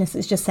selfishness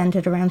is just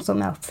centred around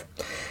something else.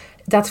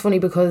 That's funny,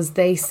 because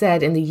they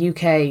said in the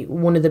UK,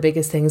 one of the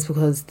biggest things,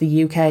 because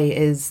the UK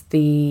is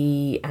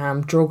the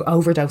drug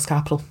overdose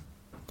capital.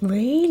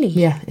 Really?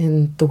 Yeah,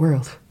 in the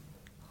world.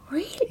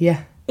 Really?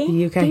 Yeah, in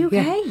the UK?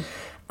 Yeah.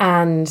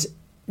 And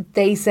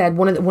they said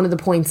one of the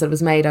points that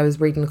was made, I was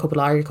reading a couple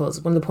of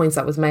articles, one of the points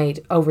that was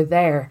made over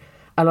there,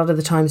 a lot of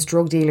the times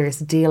drug dealers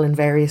deal in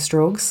various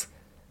drugs.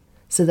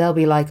 So they'll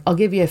be like, I'll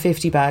give you a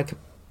 50 bag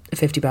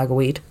of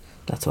weed.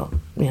 That's what,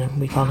 you know,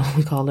 we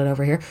call it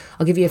over here.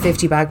 I'll give you a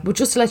 50 bag, but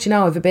just to let you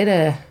know, I have a bit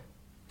of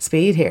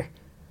speed here.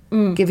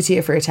 Give it to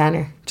you for a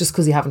tenner, just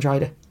because you haven't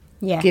tried it.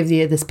 Yeah. Give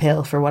you this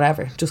pill for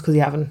whatever, just because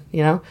you haven't,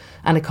 you know.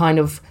 And it kind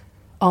of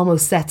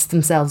almost sets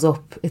themselves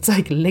up. It's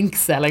like link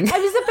selling. I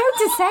was about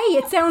to say,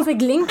 it sounds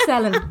like link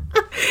selling.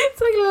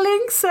 It's like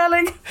link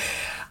selling.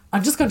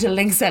 I'm just going to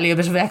link sell you a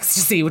bit of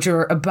ecstasy, which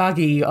are a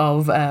baggie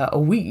of a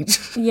weed.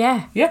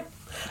 Yeah. Yeah.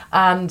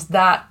 And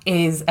that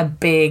is a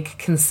big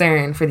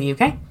concern for the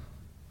UK.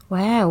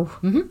 Wow.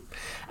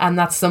 And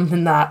that's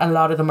something that a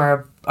lot of them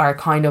are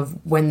kind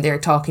of, when they're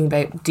talking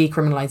about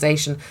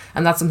decriminalisation,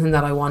 and that's something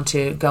that I want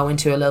to go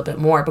into a little bit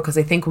more, because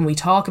I think when we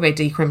talk about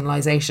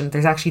decriminalisation,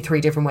 there's actually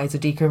 3 different ways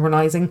of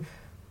decriminalising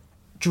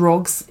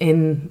drugs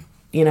in,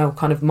 you know,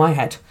 kind of my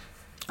head.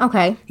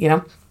 Okay. You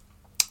know?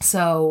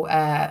 So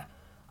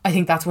I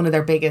think that's one of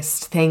their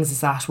biggest things,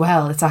 is that,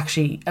 well, it's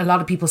actually, a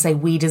lot of people say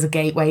weed is a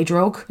gateway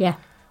drug. Yeah.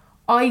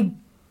 I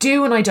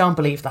do and I don't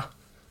believe that.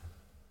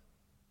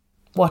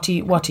 What do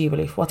you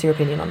believe? What's your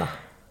opinion on that?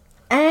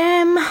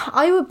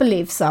 I would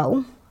believe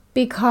so,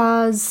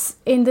 because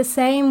in the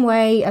same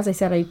way, as I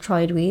said, I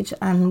tried weed,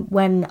 and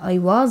when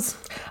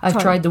I've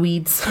tried the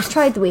weeds. I've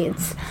tried the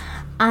weeds,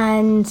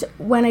 and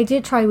when I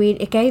did try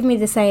weed, it gave me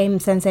the same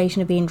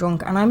sensation of being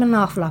drunk, and I'm an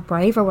awful lot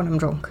braver when I'm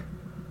drunk.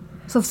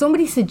 So if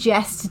somebody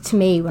suggested to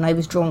me when I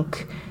was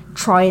drunk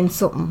trying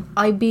something,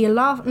 I'd be a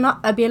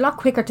lot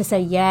quicker to say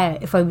yeah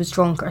if I was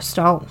drunk or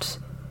stoned.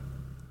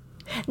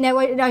 Now,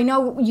 I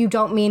know you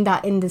don't mean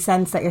that in the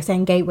sense that you're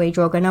saying gateway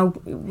drug. I know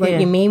what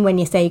you mean when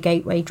you say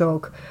gateway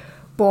drug.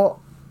 But,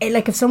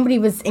 like, if somebody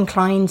was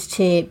inclined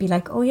to be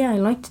like, oh, yeah, I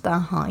liked that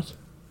high,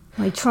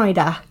 I'd try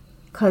that,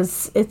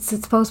 because it's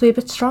supposed to be a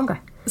bit stronger.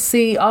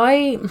 See,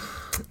 I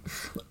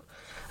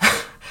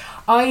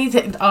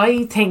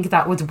think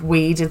that with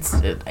weed,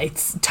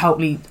 it's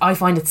totally, I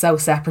find it so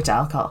separate to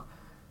alcohol.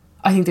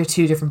 I think they're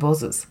 2 different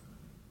buzzes.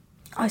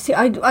 I see.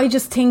 I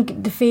just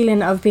think the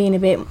feeling of being a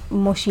bit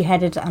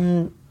mushy-headed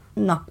and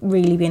not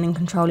really being in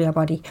control of your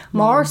body.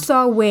 More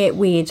so with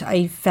weed,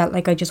 I felt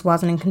like I just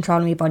wasn't in control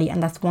of my body,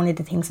 and that's one of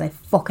the things I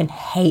fucking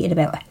hated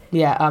about it.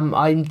 Yeah,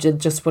 I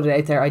just put it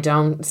out there. I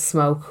don't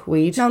smoke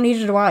weed. No,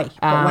 neither do I.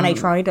 But when I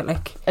tried it,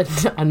 like,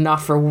 and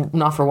not for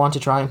want to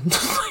try.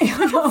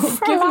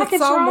 giving it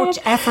so much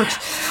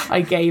effort.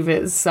 I gave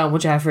it so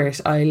much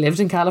effort. I lived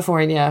in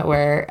California,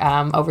 where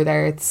over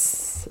there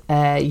it's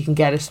you can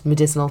get it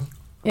medicinal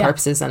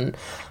purposes, and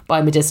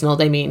by medicinal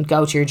they mean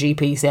go to your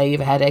GP, say you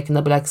have a headache, and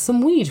they'll be like,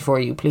 some weed for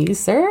you please,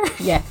 sir.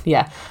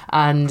 Yeah.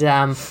 And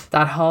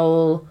that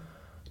whole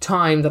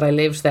time that I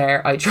lived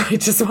there, I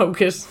tried to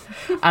smoke it,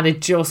 and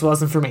it just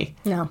wasn't for me.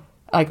 No.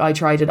 Like, I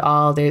tried it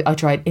all. I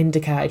tried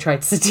indica, I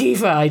tried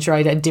sativa, I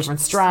tried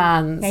different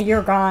strands. Now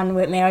you're gone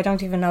with me. I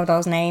don't even know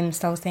those names,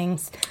 those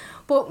things.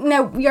 But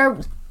no, you're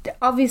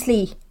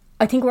obviously,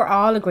 I think we're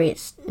all agreed,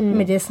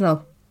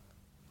 medicinal.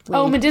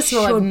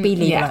 Medicinal should be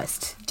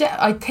legalised. Yeah.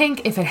 I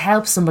think if it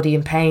helps somebody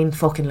in pain,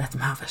 fucking let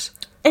them have it.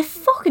 It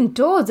fucking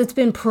does. It's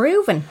been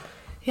proven.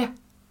 Yeah.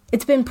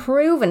 It's been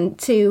proven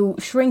to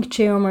shrink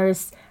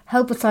tumours,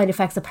 help with side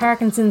effects of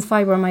Parkinson's,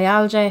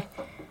 fibromyalgia.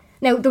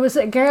 Now, there was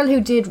a girl who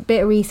did a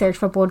bit of research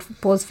for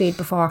BuzzFeed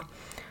before.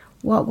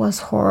 What was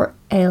her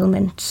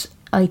ailment?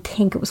 I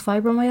think it was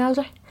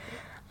fibromyalgia.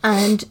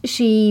 And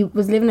she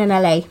was living in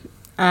LA.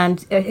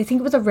 And I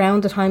think it was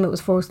around the time it was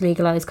first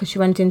legalised, because she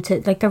went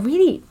into, like, they're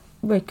really,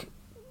 like,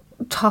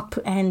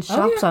 top-end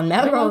shops on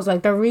Melrose.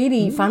 Like, they're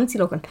really fancy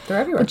looking.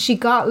 They're everywhere. But she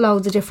got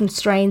loads of different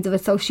strains of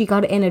it. So she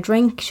got it in a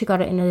drink. She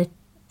got it in a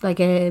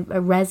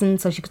resin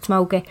so she could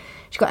smoke it.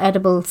 She got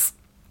edibles.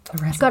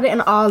 She got it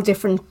in all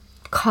different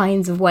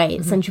kinds of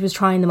ways, and she was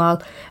trying them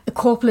all. A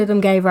couple of them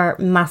gave her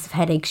massive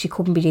headaches. She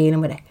couldn't be dealing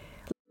with it.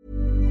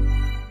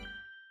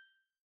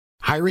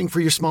 Hiring for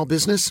your small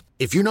business?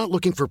 If you're not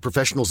looking for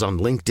professionals on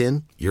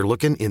LinkedIn, you're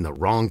looking in the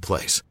wrong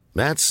place.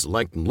 That's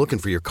like looking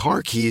for your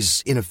car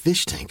keys in a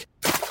fish tank.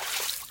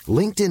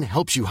 LinkedIn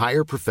helps you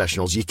hire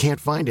professionals you can't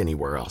find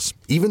anywhere else,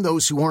 even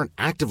those who aren't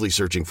actively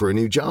searching for a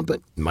new job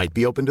but might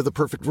be open to the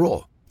perfect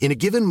role. In a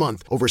given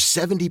month, over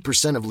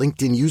 70% of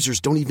LinkedIn users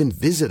don't even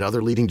visit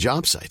other leading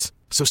job sites.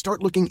 So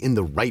start looking in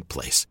the right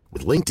place.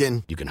 With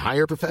LinkedIn, you can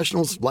hire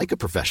professionals like a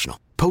professional.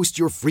 Post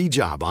your free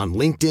job on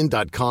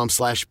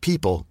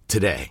linkedin.com/people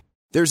today.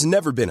 There's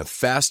never been a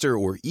faster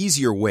or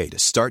easier way to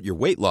start your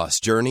weight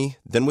loss journey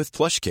than with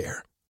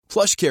PlushCare.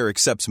 PlushCare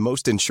accepts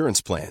most insurance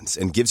plans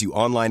and gives you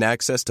online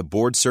access to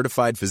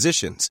board-certified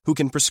physicians who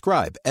can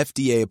prescribe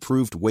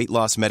FDA-approved weight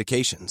loss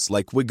medications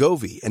like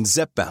Wegovy and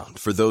Zepbound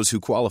for those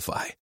who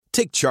qualify.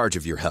 Take charge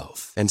of your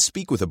health and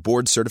speak with a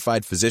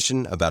board-certified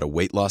physician about a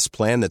weight loss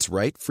plan that's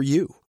right for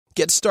you.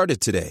 Get started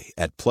today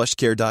at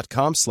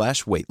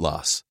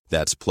plushcare.com/weight-loss.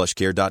 That's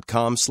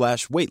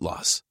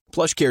plushcare.com/weight-loss.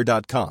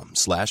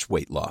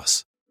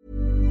 plushcare.com/weight-loss.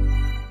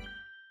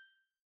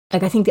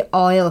 Like, I think the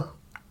oil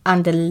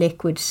and the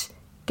liquid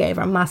gave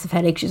her a massive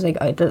headache. She's like,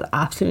 there's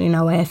absolutely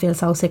no way, I feel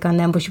so sick on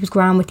them. But she was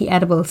grand with the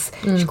edibles.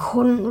 She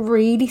couldn't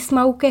really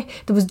smoke it.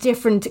 There was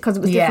different, because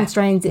it was different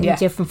strains in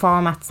different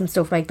formats and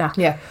stuff like that.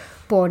 Yeah.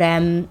 But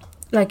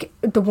like,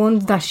 the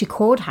ones that she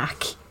could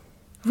hack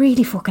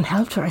really fucking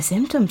helped her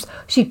symptoms.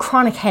 She had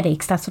chronic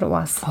headaches, that's what it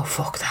was. Oh,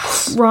 fuck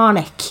that.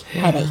 Chronic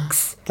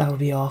headaches. That would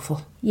be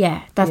awful.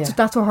 Yeah,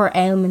 that's what her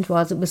ailment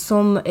was. It was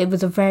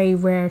a very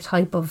rare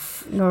type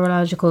of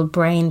neurological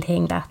brain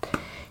thing that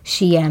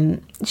she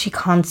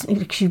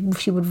constantly,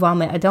 she would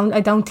vomit. I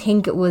don't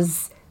think it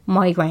was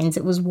migraines.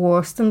 It was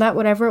worse than that,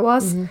 whatever it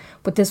was.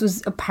 But this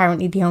was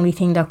apparently the only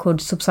thing that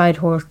could subside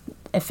her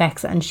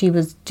effects, and she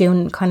was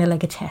doing kind of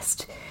like a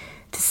test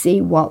to see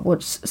what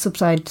would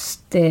subside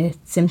the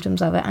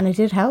symptoms of it, and it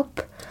did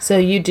help. So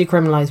you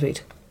decriminalise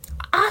weed?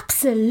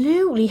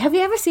 Absolutely. Have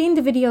you ever seen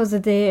the videos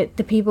of the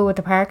people with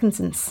the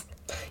Parkinson's?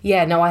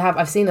 Yeah, no, I have.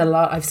 I've seen a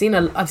lot. I've seen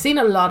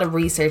a lot of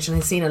research, and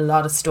I've seen a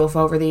lot of stuff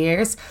over the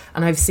years,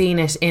 and I've seen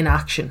it in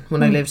action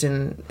when I lived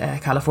in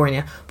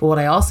California. But what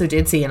I also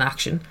did see in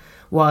action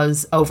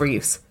was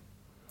overuse.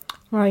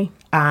 Right.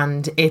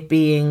 And it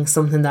being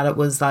something that it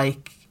was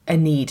like a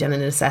need and a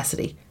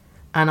necessity.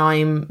 And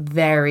I'm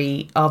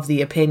very of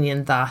the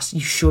opinion that you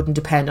shouldn't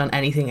depend on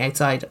anything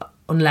outside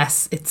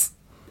unless it's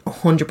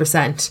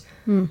 100%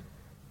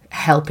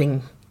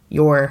 helping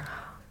your...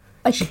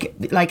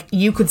 Like,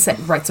 you could say...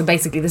 Right, so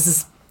basically this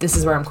is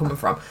where I'm coming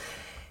from.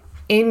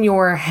 In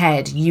your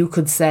head, you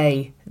could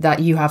say that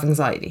you have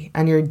anxiety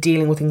and you're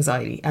dealing with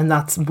anxiety, and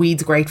that's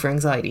weed's great for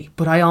anxiety.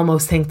 But I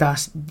almost think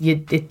that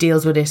it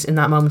deals with it in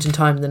that moment in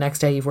time, and the next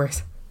day you've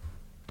worse.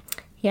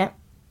 Yeah.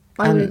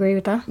 I would agree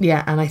with that.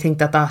 Yeah, and I think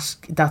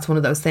that's one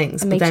of those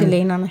things. It makes you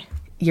lean on it.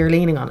 You're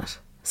leaning on it.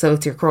 So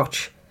it's your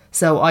crutch.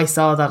 So I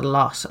saw that a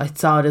lot. I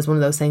saw it as one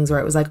of those things where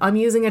it was like, I'm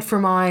using it for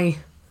my...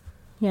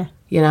 Yeah.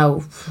 You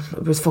know,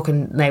 it was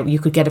fucking... Now, you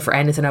could get it for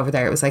anything over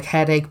there. It was like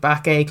headache,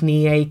 backache,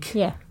 knee ache,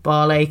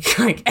 ball ache,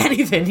 like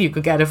anything you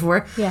could get it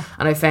for. Yeah.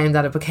 And I found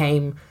that it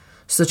became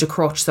such a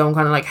crutch. So I'm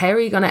kind of like, how are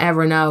you going to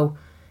ever know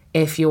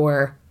if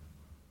you're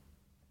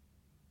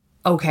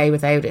okay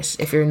without it,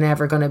 if you're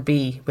never going to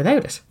be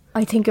without it?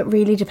 I think it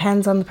really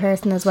depends on the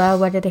person as well,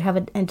 whether they have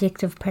an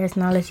addictive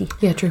personality.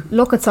 Yeah, true.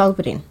 Look at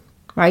Solpadeine,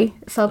 right?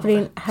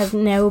 Solpadeine has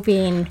now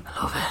been...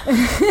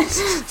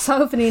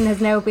 Solpadeine has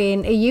now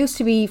been... It used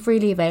to be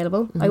freely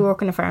available. I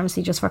work in a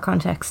pharmacy, just for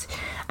context,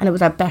 and it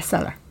was a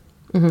bestseller.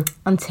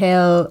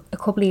 Until a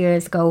couple of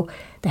years ago,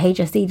 the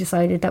HSE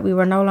decided that we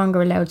were no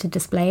longer allowed to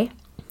display it.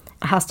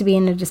 It has to be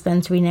in a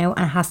dispensary now,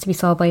 and it has to be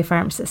sold by a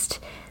pharmacist.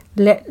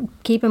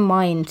 Keep in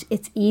mind,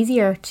 it's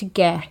easier to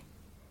get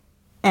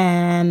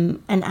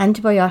an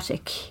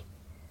antibiotic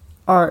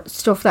or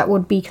stuff that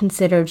would be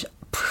considered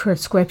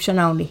prescription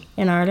only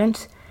in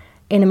Ireland.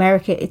 In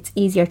America, it's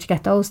easier to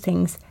get those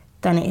things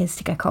than it is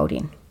to get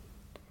codeine,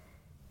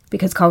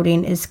 because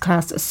codeine is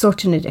classed as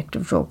such an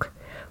addictive drug.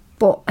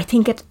 But I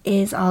think it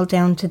is all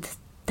down to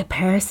the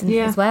person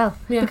as well,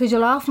 because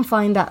you'll often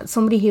find that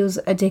somebody who's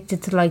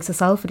addicted to the likes of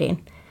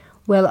Solpadeine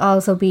will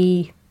also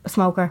be a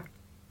smoker,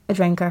 a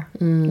drinker.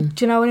 Do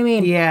you know what I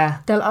mean? Yeah.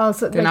 They're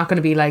not going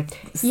to be like...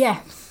 Yeah.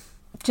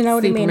 Do you know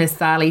what I mean? Miss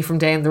Sally from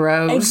down the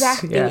road.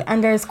 Exactly. Yeah.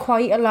 And there's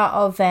quite a lot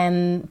of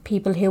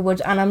people who would,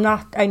 and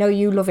I know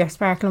you love your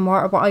sparkling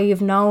water, but I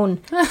have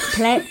known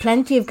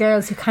plenty of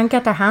girls who can't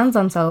get their hands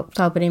on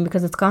Solpadeine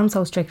because it's gone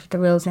so strict with the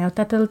rules now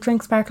that they'll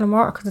drink sparkling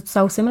water because it's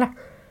so similar.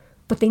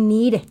 But they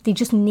need it. They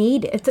just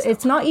need it.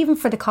 It's not even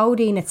for the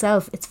codeine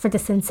itself, it's for the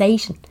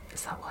sensation.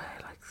 Is that why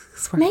I like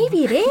sparkling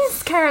Maybe it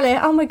is, Carla.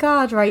 Oh my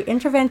God, right.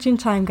 Intervention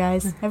time,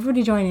 guys.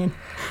 Everybody join in.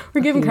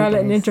 We're giving Carla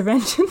an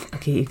intervention.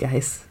 Okay, you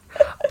guys.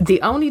 The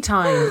only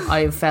time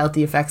I've felt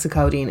the effects of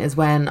codeine is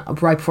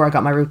right before I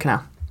got my root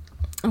canal.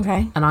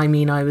 Okay. And I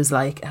mean, I was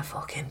like a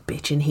fucking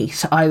bitch in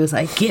heat. I was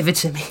like, give it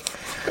to me.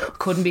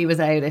 Couldn't be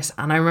without it.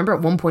 And I remember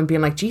at one point being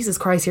like, Jesus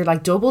Christ, you're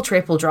like double,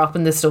 triple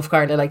dropping this stuff,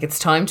 Carla. Like, it's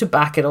time to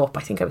back it up.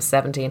 I think I was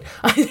 17.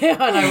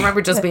 And I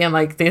remember just being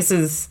like, this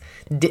is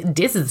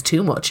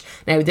too much.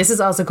 Now, this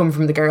is also coming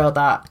from the girl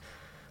that,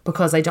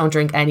 because I don't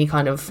drink any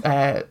kind of...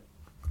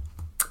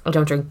 I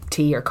don't drink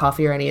tea or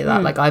coffee or any of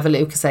that. Like, I have a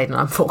Lucozade and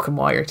I'm fucking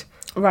wired.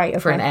 Right, okay.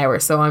 For an hour.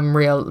 So I'm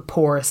real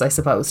porous, I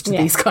suppose, to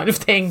these kind of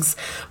things.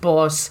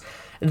 But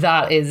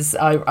that is...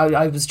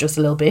 I was just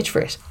a little bitch for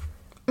it.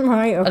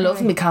 Right, okay. I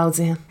love me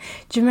calcium.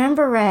 Do you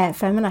remember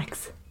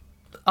Feminax?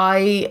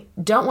 I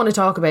don't want to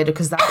talk about it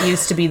because that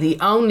used to be the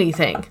only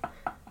thing.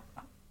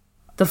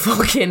 The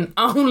fucking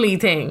only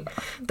thing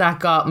that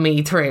got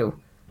me through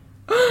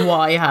what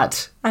I had.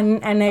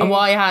 And what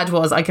I had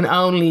was, I can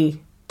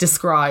only...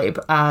 describe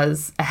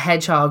as a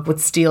hedgehog with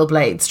steel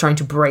blades trying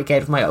to break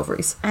out of my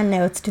ovaries. And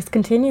now it's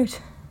discontinued.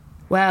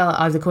 Well,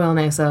 I've the coil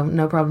now, so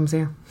no problems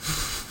here.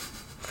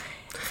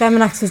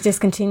 Feminax was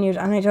discontinued,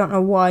 and I don't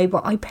know why,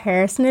 but I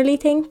personally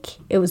think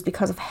it was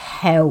because of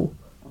how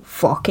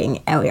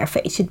fucking out your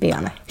face you'd be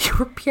on it. You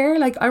were pure,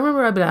 like, I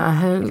remember I'd be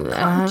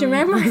like, do you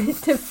remember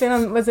the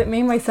film, was it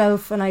Me,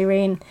 Myself and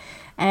Irene,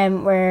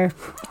 where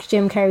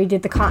Jim Carrey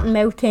did the cotton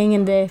mouth thing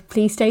in the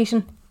police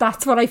station?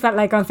 That's what I felt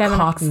like on Feminax.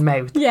 Cotton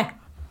mouth? Yeah.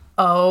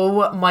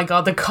 Oh my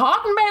God, the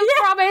cotton mouth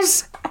from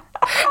it.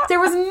 There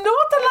was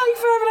nothing like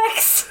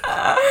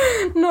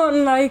Feminax.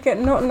 Nothing like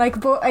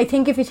it. But I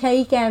think if you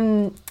take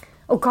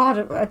oh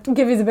God, I'll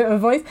give you a bit of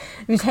advice.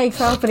 If you take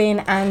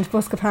Solpadeine and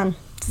Buscopan,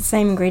 it's the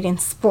same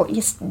ingredients, but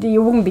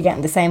you wouldn't be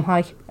getting the same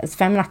high, as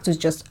Feminax was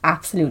just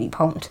absolutely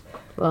potent.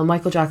 Well,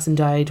 Michael Jackson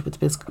died with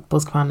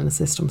Buscopan in the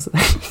system, so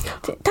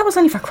that was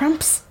only for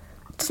cramps.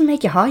 It doesn't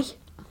make you high.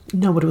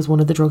 No, but it was one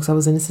of the drugs that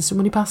was in his system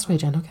when he passed away,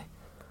 Jen. Okay.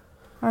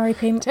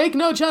 R.I.P. Take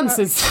no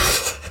chances.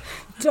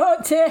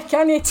 Don't take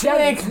any chances.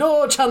 Take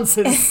no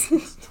chances.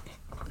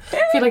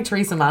 I feel like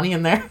Theresa Manny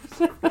in there.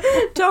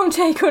 Don't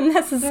take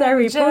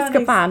unnecessary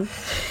Buscopan.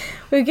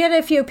 We get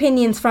a few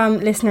opinions from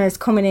listeners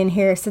coming in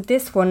here. So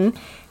this one,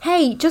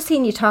 hey, just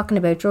seen you talking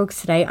about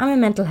drugs today. I'm a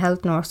mental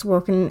health nurse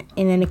working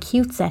in an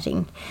acute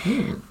setting.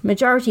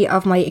 Majority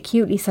of my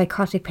acutely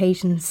psychotic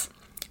patients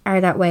are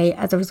that way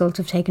as a result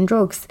of taking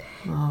drugs.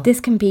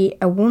 This can be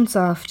a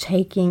once-off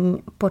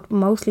taking, but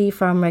mostly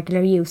from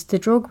regular use. The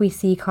drug we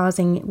see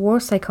causing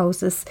worse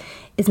psychosis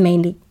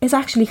is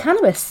actually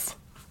cannabis.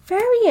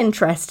 Very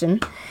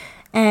interesting.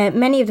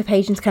 Many of the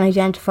patients can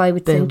identify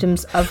with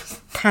symptoms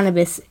of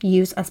cannabis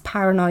use as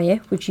paranoia,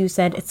 which you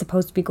said it's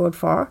supposed to be good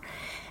for.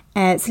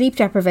 Sleep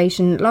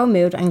deprivation, low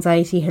mood,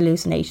 anxiety,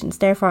 hallucinations.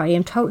 Therefore, I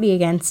am totally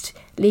against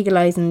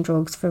legalising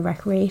drugs for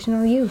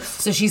recreational use.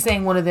 So she's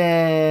saying one of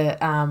the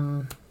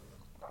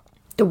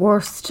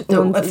worst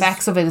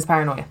effects of it is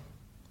paranoia.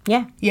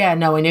 Yeah. Yeah,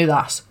 no, I knew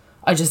that.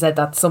 I just said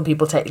that some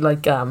people take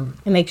like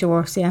it makes you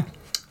worse, yeah.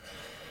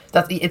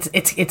 That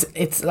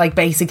it's like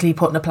basically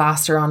putting a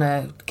plaster on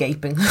a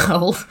gaping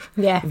hole.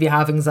 Yeah. If you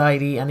have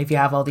anxiety and if you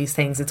have all these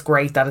things, it's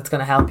great that it's going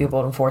to help you,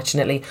 but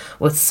unfortunately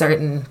with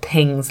certain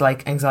things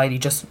like anxiety,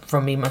 just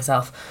from me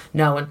myself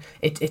knowing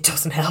it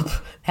doesn't help.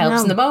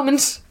 Helps in the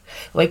moment.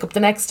 Wake up the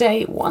next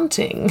day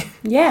wanting.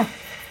 Yeah.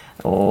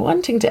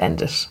 Wanting to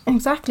end it.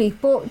 Exactly.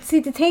 But see,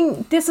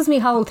 this is my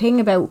whole thing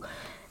about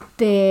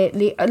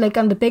like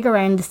on the bigger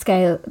end of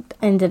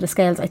the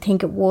scales, I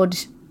think it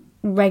would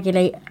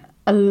regulate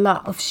a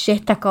lot of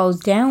shit that goes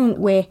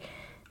down with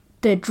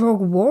the drug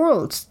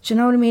world. Do you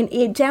know what I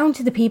mean? Down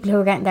to the people who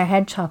are getting their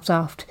head chopped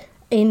off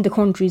in the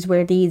countries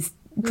where these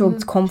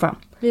drugs come from.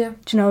 Yeah.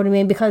 Do you know what I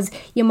mean? Because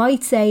you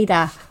might say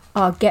that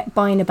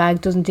buying a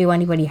bag doesn't do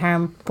anybody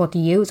harm but the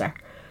user.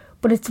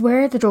 But it's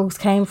where the drugs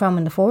came from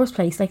in the first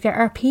place. Like, there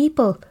are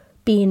people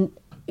being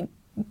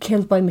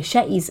killed by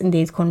machetes in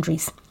these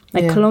countries,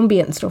 like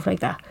Colombia and stuff like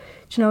that.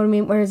 Do you know what I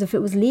mean? Whereas if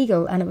it was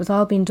legal and it was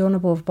all being done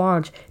above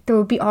board, there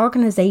would be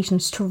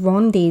organisations to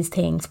run these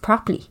things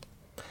properly.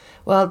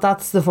 Well,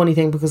 that's the funny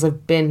thing, because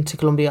I've been to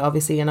Colombia,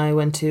 obviously, and I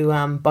went to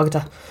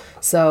Bogota.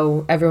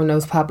 So everyone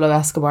knows Pablo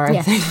Escobar,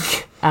 I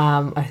think.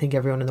 I think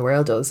everyone in the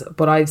world does.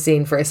 But I've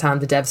seen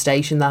firsthand the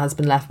devastation that has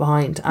been left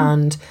behind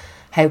and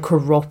how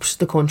corrupt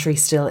the country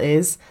still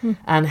is,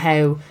 and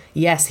how,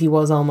 yes, he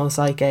was almost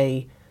like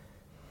a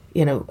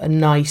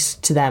knight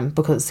to them,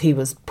 because he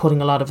was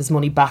putting a lot of his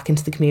money back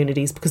into the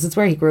communities, because it's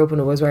where he grew up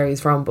and it was where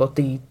he's from. But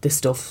the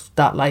stuff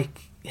that,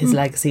 like, his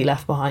legacy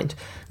left behind,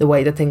 the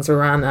way that things were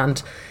ran,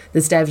 and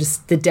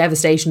the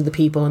devastation of the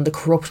people and the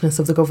corruptness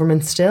of the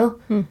government still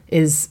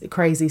is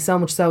crazy. So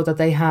much so that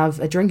they have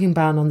a drinking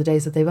ban on the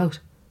days that they vote.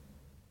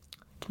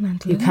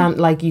 You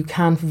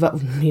can't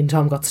vote. Me and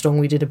Tom got stung.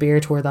 We did a beer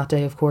tour that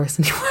day, of course,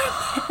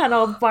 and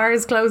all the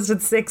bars closed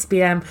at 6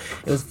 p.m.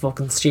 It was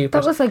fucking stupid.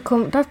 That was like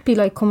that'd be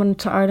like coming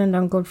to Ireland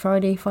on Good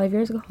Friday 5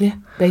 years ago. Yeah,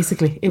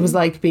 basically, it was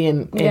like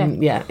being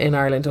in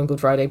Ireland on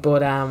Good Friday.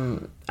 But I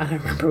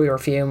remember we were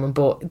fuming.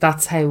 But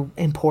that's how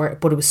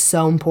important. But it was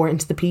so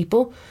important to the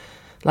people.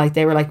 Like,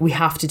 they were like, we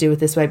have to do it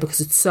this way because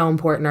it's so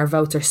important. Our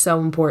votes are so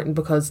important,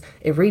 because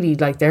it really,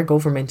 like, their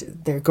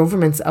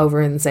governments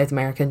over in South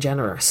America in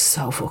general are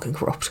so fucking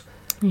corrupt.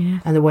 Yeah.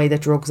 And the way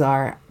that drugs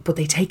are, but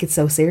they take it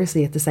so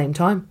seriously at the same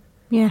time.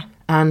 Yeah.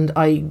 And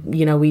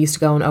we used to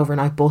go on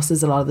overnight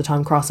buses a lot of the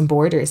time, crossing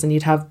borders, and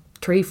you'd have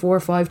 3, 4,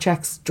 5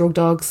 checks, drug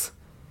dogs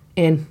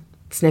in,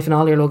 sniffing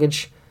all your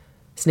luggage,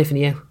 sniffing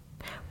you.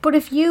 But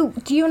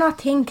do you not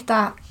think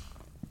that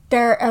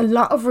a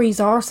lot of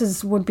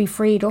resources would be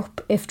freed up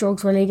if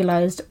drugs were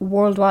legalised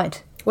worldwide?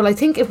 Well, I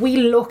think if we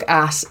look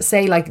at,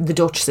 say, like the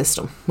Dutch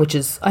system, which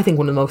is, I think,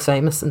 one of the most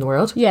famous in the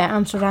world. Yeah,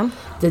 Amsterdam.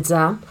 The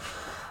DAM.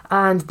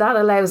 And that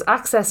allows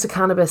access to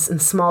cannabis in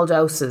small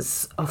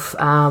doses of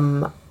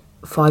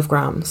 5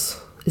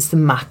 grams is the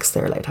max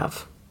they're allowed to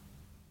have.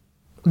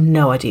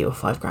 No idea what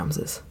 5 grams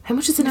is. How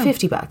much is in a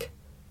 50 bag?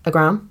 A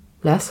gram?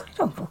 Less? I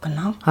don't fucking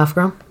know. Half a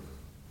gram?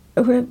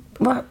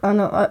 What? I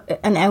know,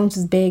 an ounce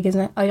is big, isn't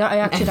it? I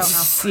actually don't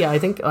know. Yeah, I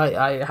think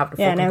I have to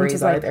fucking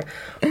breeze either.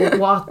 But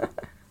what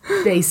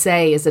they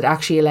say is it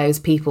actually allows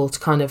people to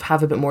kind of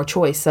have a bit more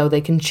choice, so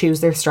they can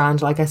choose their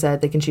strand. Like I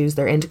said, they can choose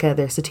their indica,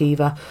 their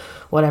sativa,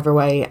 whatever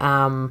way,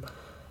 and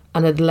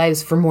it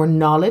allows for more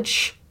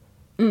knowledge.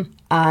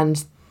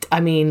 And I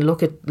mean,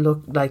 look at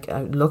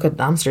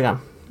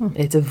Amsterdam.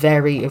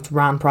 It's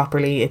ran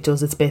properly. It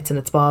does its bits and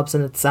its bobs,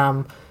 and it's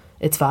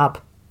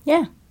fab.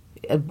 Yeah.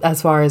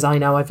 As far as I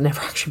know, I've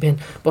never actually been,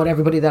 but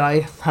everybody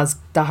that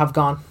have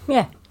gone,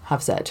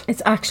 have said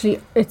it's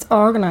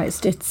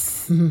organised.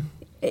 It's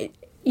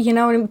you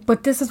know what I mean?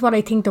 But this is what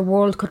I think the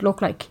world could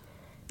look like.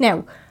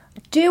 Now,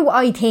 do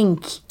I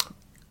think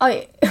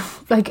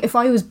if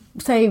I was,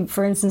 say,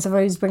 for instance, if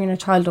I was bringing a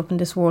child up in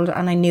this world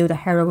and I knew that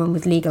heroin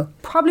was legal,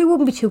 probably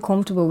wouldn't be too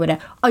comfortable with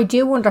it. I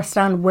do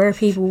understand where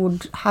people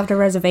would have their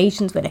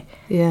reservations with it.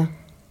 Yeah.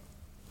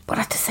 But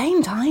at the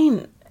same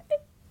time,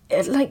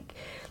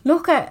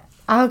 look at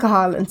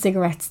alcohol and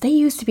cigarettes. They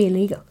used to be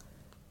illegal.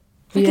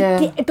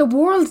 The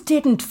world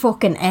didn't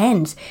fucking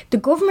end. The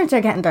government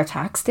are getting their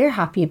tax. They're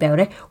happy about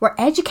it. We're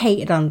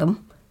educated on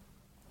them.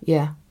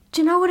 Yeah.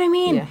 Do you know what I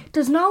mean? Yeah.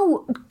 There's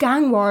no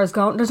gang wars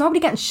going. There's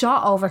nobody getting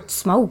shot over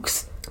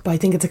smokes. But I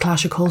think it's a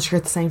clash of culture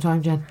at the same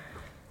time, Jen.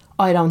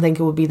 I don't think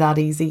it would be that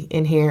easy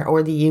in here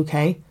or the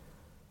UK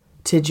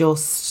to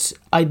just...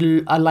 I'm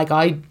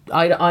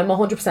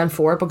 100%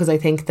 for it, because I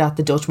think that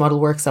the Dutch model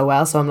works so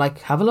well. So I'm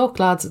like, have a look,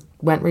 lads. It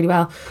went really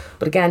well.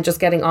 But again, just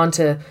getting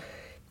onto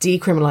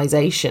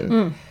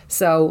decriminalisation.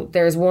 So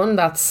there's one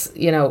that's,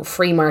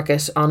 free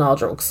market on all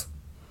drugs.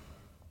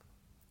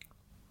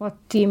 What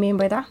do you mean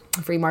by that?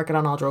 Free market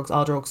on all drugs,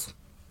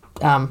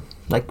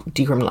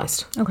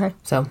 decriminalised. Okay.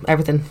 So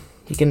everything,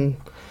 you can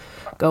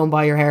go and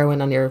buy your heroin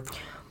on your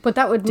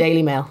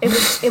Daily Mail.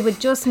 It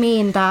would just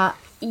mean that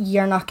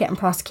you're not getting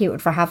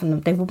prosecuted for having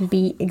them. They wouldn't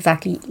be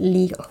exactly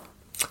legal.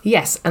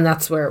 Yes, and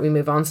that's where we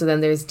move on. So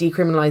then there's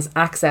decriminalised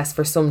access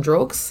for some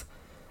drugs,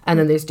 and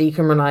then there's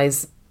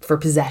decriminalised for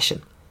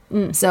possession.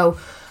 So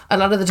a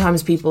lot of the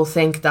times people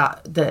think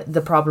that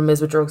the problem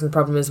is with drugs, and the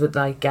problem is with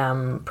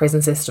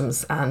prison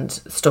systems and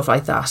stuff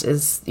like that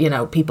is,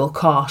 people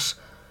caught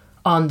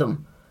on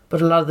them.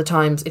 But a lot of the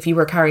times, if you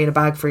were carrying a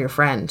bag for your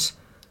friend,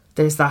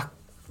 there's that.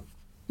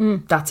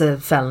 That's a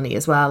felony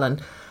as well.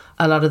 And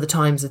a lot of the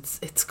times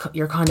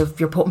you're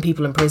putting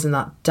people in prison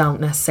that don't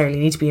necessarily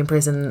need to be in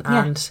prison.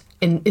 And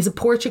is it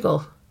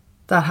Portugal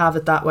that have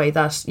it that way,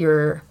 that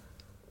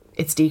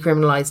it's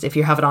decriminalised if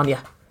you have it on you?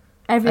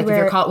 Everywhere. Like if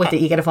you're caught with it,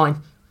 you get a fine.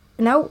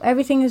 No,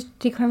 everything is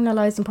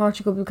decriminalised in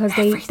Portugal because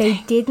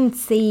they didn't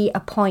see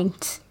a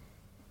point.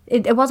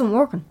 It wasn't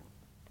working.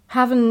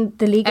 having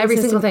the legal Every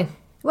system. single thing.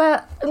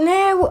 Well,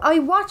 no, I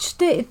watched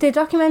the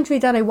documentary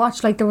that I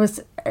watched, like there was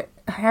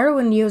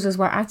heroin users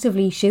were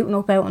actively shooting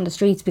up out on the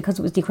streets because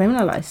it was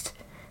decriminalised.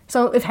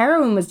 So if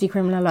heroin was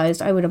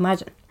decriminalised, I would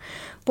imagine.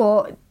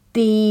 But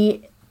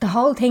the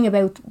whole thing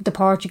about the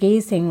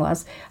Portuguese thing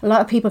was a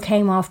lot of people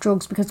came off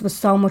drugs because there was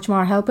so much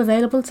more help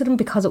available to them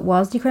because it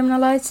was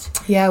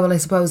decriminalised. Yeah, well, I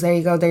suppose there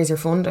you go. There's your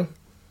funding.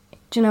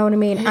 Do you know what I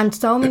mean? And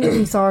so many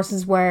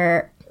resources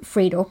were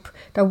freed up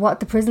that what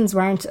the prisons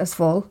weren't as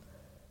full.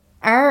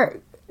 Our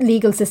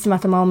legal system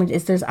at the moment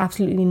is there's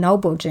absolutely no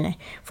budge in it.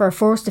 For a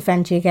first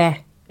offence you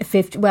get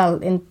 50,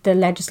 well, in the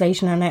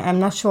legislation, and I'm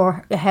not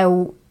sure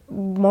how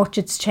much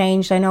it's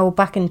changed. I know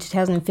back in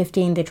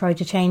 2015 they tried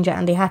to change it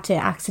and they had to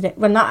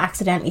not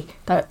accidentally,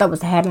 that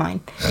was the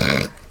headline.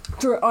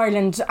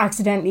 Ireland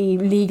accidentally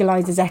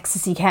legalises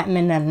ecstasy,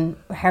 ketamine and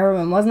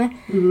heroin, wasn't it?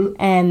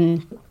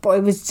 Mm-hmm. But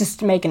it was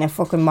just making a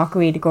fucking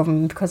mockery of the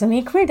government because, I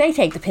mean, come here, they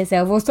take the piss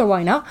out of us, so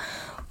why not?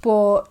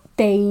 But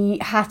they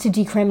had to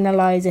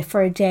decriminalise it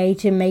for a day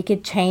to make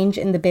it change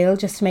in the bill,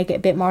 just to make it a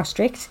bit more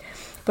strict.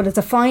 But it's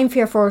a fine for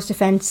your first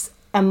offence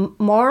and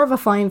more of a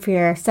fine for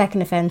your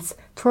second offence.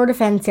 Third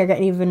offence, you're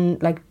getting even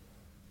like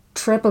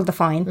triple the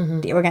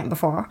fine that you were getting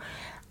before.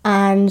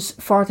 And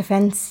fourth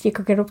offence, you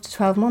could get up to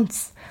 12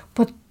 months.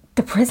 But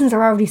the prisons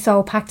are already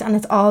so packed and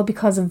it's all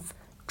because of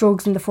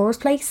drugs in the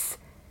first place.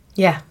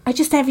 Yeah. I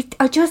just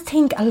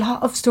think a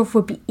lot of stuff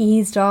would be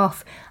eased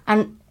off.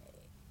 And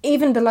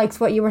even the likes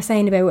what you were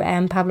saying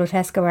about Pablo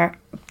Escobar.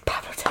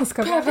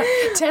 Tesco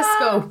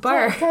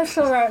bar.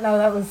 Tesco bar. No,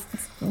 that was...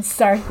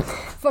 Sorry.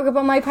 Fuck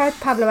about my part,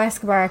 Pablo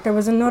Escobar. There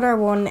was another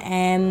one,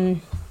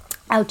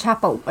 El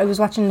Chapo. I was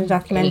watching the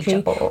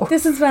documentary.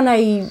 This is when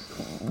I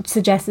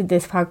suggested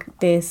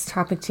this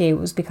topic to you,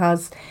 was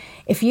because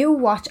if you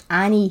watch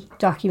any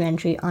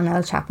documentary on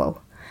El Chapo,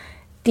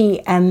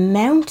 the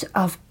amount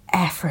of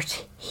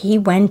effort he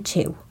went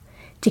to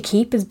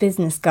keep his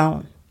business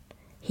going.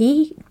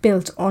 He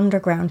built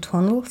underground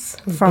tunnels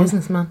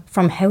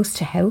from house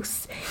to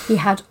house. He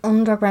had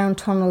underground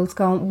tunnels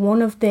going.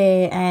 One of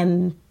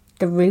the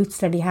routes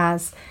that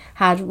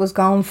he was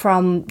going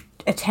from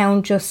a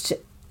town just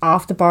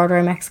off the border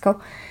of Mexico.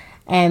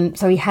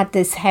 So he had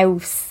this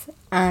house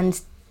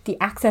and the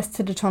access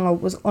to the tunnel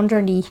was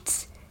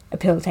underneath a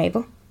pool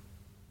table.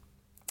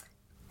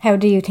 How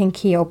do you think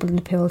he opened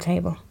the pool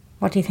table?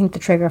 What do you think the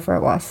trigger for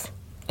it was?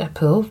 A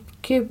pool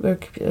cube or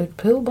a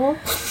pool ball?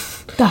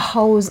 The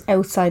hose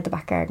outside the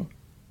back garden.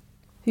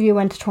 If you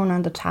went to turn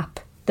on the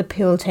tap, the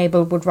pool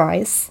table would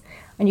rise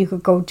and you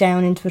could go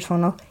down into a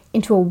tunnel,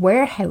 into a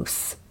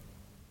warehouse,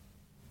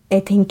 I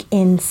think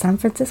in San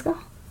Francisco.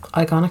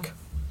 Iconic.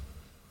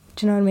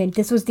 Do you know what I mean?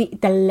 This was the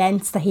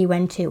lengths that he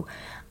went to.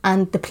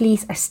 And the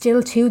police are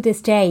still to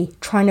this day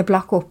trying to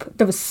block up.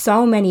 There was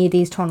so many of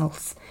these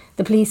tunnels.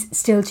 The police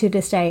still to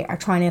this day are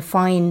trying to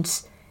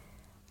find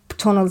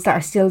tunnels that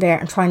are still there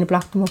and trying to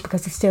block them up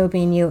because they're still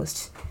being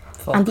used.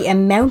 Fuck. And the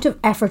amount of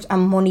effort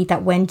and money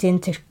that went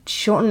into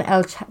shutting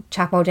El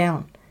Chapo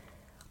down,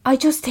 I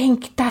just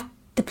think that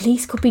the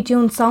police could be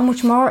doing so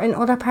much more in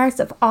other parts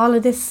of all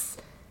of this.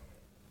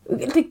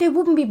 Like, they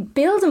wouldn't be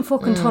building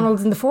fucking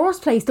tunnels in the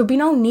first place. There'd be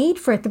no need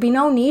for it. There'd be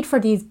no need for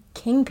these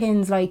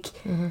kingpins like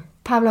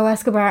Pablo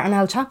Escobar and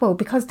El Chapo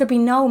because there'd be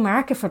no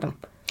market for them.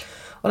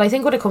 Well, I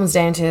think what it comes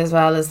down to as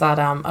well is that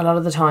a lot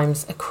of the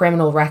times a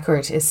criminal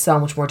record is so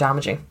much more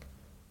damaging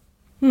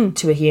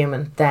to a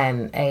human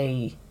than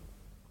a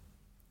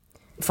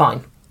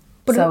fine.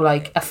 But so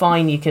like a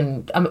fine you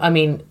can, I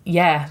mean,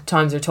 yeah,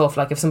 times are tough.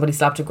 Like if somebody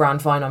slapped a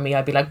grand fine on me,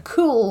 I'd be like,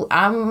 cool,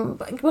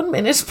 1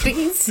 minute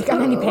please. You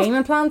got any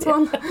payment plans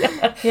on?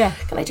 Yeah.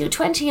 Can I do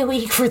 20 a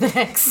week for the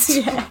next?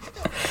 Yeah.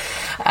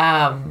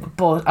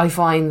 But I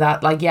find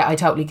that, like, yeah, I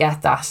totally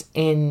get that.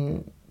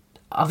 In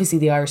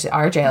obviously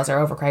our jails are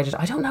overcrowded.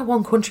 I don't know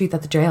one country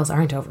that the jails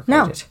aren't overcrowded.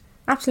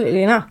 No,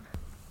 absolutely not.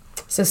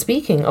 So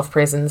speaking of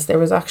prisons, there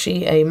was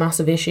actually a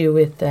massive issue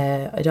with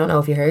I don't know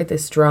if you heard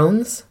this,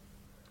 drones.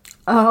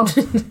 Oh.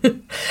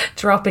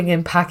 Dropping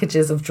in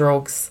packages of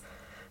drugs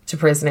to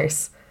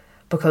prisoners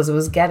because it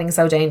was getting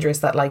so dangerous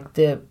that like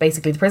the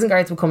prison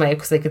guards would come out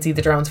because they could see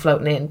the drones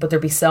floating in, but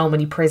there'd be so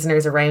many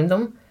prisoners around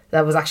them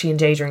that was actually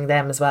endangering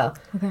them as well.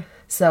 Okay.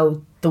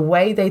 So the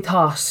way they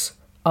thought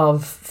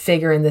of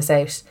figuring this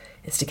out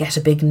is to get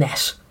a big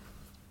net.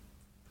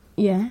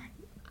 Yeah.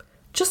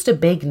 Just a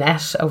big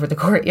net over the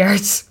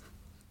courtyard.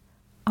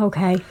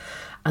 Okay.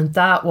 And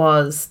that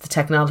was the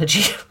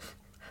technology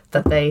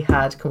that they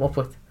had come up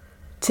with.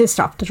 To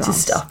stop the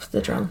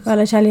drones. Well,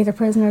 I tell you, the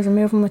prisoners are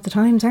moving with the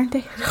times, aren't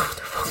they? No, they're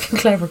fucking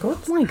clever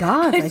guts. Oh my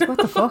God, like, what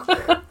the fuck?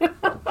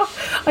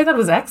 I thought it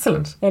was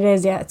excellent. It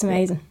is, yeah, it's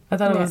amazing. I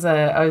thought it was,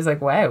 I was like,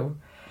 wow.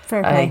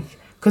 Fair play.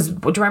 Because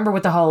do you remember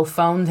with the whole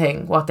phone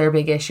thing, what their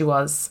big issue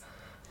was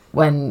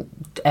when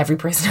every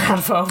prisoner had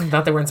a phone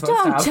that they weren't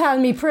supposed to have? Don't tell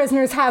me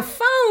prisoners have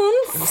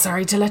phones. I'm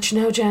sorry to let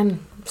you know,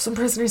 Jen. Some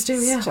prisoners do,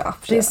 yeah.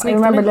 Stop. They I sneak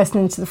remember them in.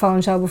 listening to the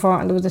phone show before,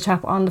 and there was a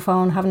chap on the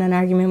phone having an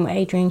argument with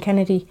Adrian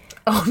Kennedy,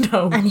 Oh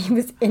no. and he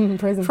was in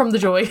prison. From the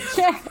Joy.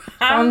 Yeah,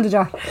 from the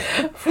Joy.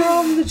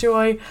 From the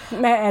Joy.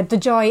 The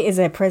Joy is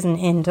a prison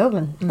in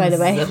Dublin, by the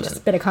way. Dublin. Just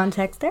a bit of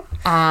context there.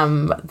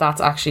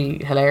 That's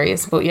actually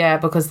hilarious. But yeah,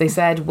 because they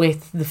said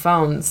with the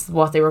phones,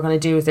 what they were going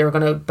to do is they were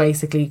going to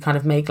basically kind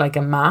of make like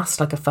a mast,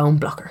 like a phone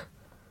blocker.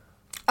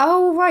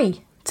 Oh, right.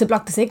 To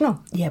block the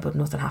signal. Yeah, but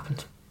nothing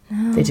happened.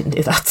 They didn't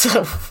do that.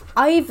 So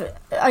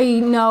I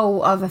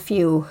know of a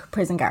few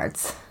prison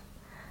guards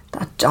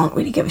that don't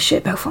really give a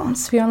shit about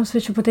phones, to be honest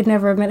with you, but they'd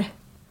never admit it.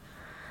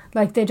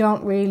 Like, they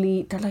don't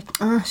really... They're like,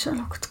 sure,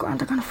 look, it's grand.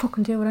 They're going to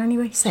fucking do it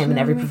anyway. Same in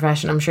every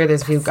profession. I'm sure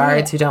there's a few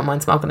guards who don't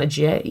mind smoking a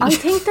J. I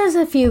think there's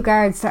a few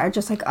guards that are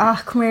just like,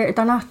 come here,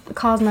 they're not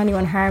causing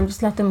anyone harm,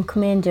 just let them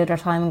come in, do their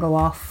time and go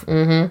off.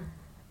 Mm-hmm.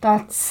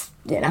 That's,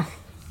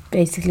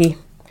 basically...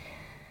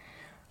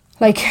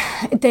 Like,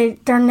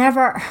 they're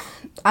never...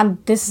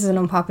 And this is an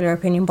unpopular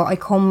opinion, but I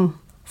come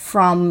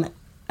from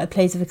a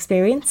place of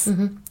experience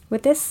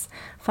with this.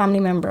 A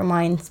family member of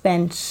mine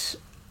spent,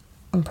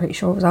 I'm pretty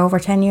sure it was over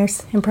 10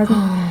 years in prison.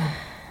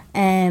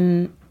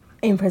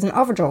 In prison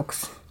over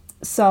drugs.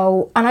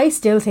 So, and I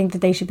still think that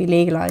they should be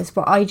legalised,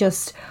 but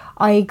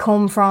I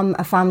come from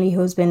a family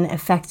who's been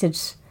affected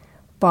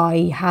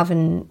by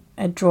having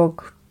a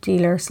drug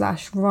dealer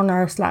 /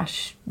 runner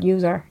 /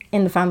 user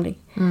in the family.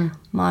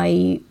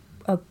 My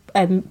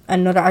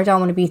another, I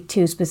don't want to be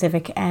too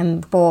specific,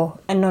 but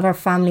another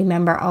family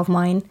member of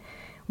mine,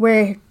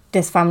 where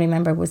this family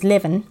member was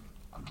living,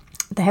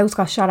 the house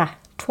got shot at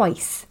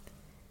twice.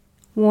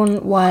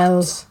 One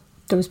while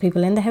there was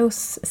people in the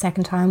house, a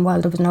second time while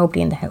there was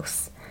nobody in the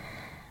house.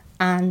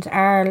 And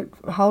our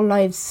whole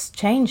lives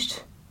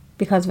changed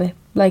because of it.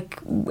 Like,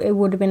 it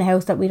would have been a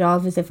house that we'd all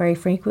visit very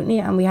frequently,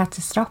 and we had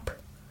to stop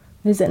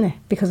visiting it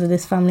because of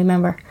this family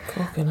member.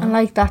 And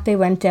like that, they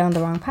went down the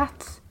wrong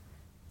path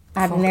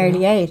at an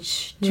early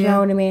age. Do you know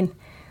what I mean?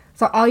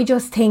 So I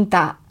just think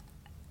that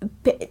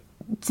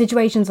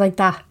situations like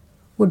that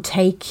would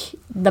take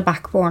the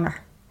back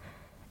burner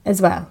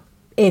as well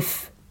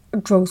if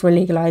drugs were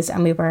legalised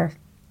and they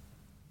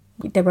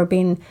were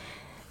being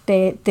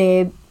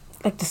the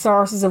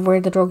sources of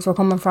where the drugs were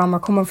coming from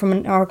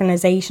an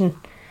organisation,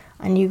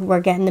 and you were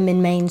getting them in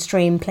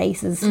mainstream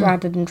places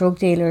rather than drug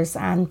dealers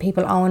and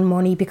people owing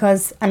money,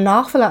 because an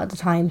awful lot of the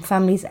time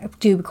families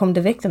do become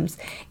the victims.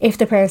 If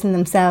the person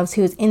themselves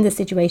who is in the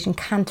situation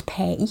can't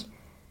pay,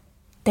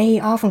 they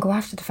often go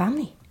after the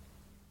family,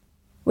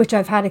 which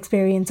I've had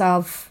experience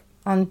of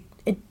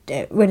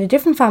with a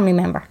different family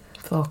member.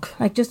 Fuck.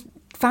 Like, just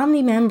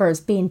family members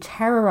being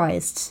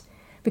terrorised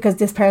because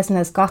this person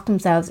has got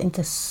themselves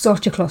into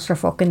such a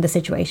clusterfuck in the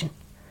situation.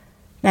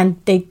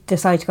 And they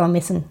decide to go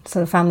missing, so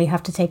the family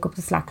have to take up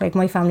the slack. Like,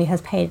 my family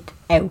has paid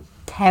out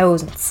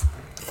thousands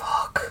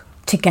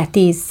to get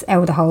these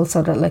out of the hole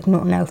so that, like,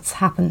 nothing else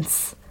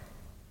happens.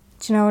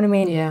 Do you know what I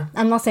mean? Yeah.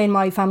 I'm not saying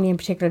my family in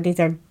particular, these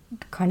are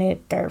kind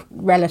of their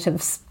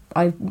relatives.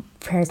 I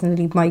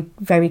personally, my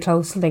very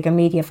close, like,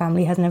 immediate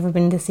family has never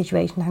been in this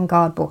situation, thank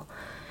God, but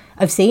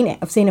I've seen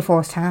it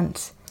first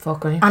hand.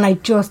 Fucking.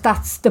 And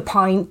that's the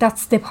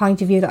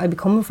point of view that I'd be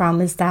coming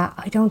from, is that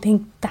I don't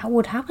think that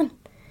would happen.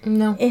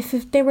 No.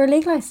 If they were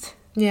legalised.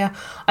 Yeah.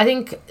 I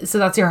think, so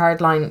that's your hard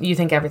line. You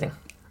think everything.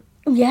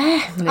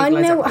 Yeah. I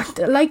know.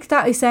 Everything. Like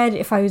that I said,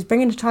 if I was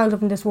bringing a child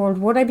up in this world,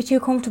 would I be too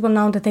comfortable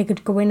knowing that they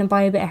could go in and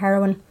buy a bit of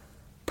heroin?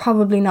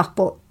 Probably not.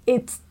 But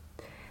it's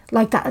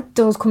like that, it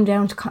does come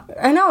down to...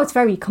 I know it's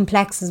very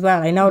complex as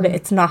well. I know that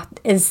it's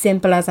not as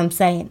simple as I'm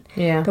saying.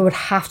 Yeah. There would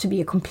have to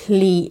be a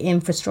complete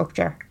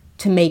infrastructure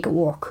to make it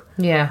work.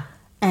 Yeah.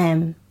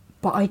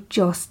 But I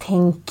just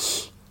think...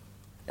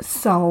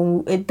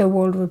 So the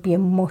world would be a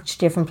much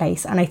different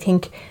place, and I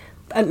think,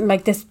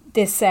 like this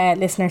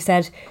listener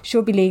said,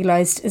 should be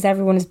legalised as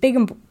everyone is big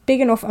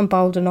enough and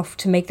bold enough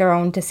to make their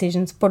own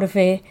decisions. But if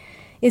it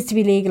is to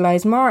be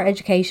legalised, more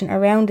education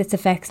around its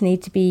effects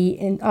need to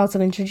be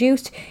also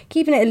introduced.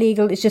 Keeping it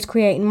illegal is just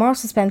creating more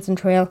suspense and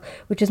thrill,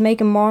 which is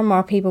making more and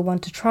more people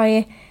want to try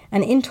it,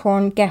 and in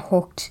turn get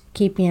hooked.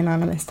 Keep me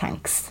anonymous,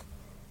 thanks.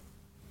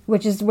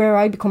 Which is where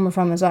I'd be coming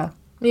from as well.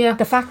 Yeah.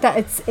 The fact that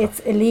it's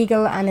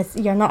illegal and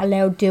you're not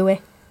allowed to do it.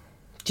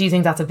 Do you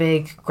think that's a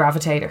big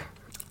gravitator?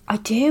 I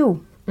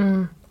do.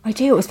 I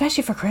do,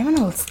 especially for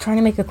criminals trying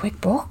to make a quick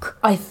buck.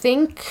 I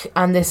think,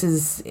 and this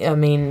is, I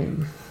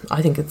mean,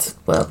 I think it's,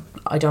 well,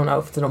 I don't know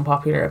if it's an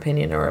unpopular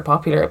opinion or a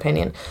popular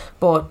opinion,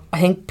 but I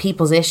think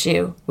people's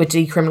issue with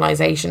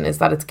decriminalisation is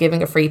that it's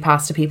giving a free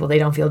pass to people they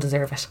don't feel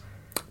deserve it.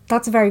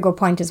 That's a very good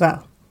point as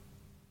well.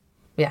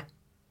 Yeah.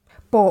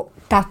 But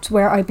that's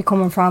where I'd be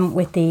coming from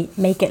with the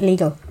make it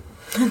legal.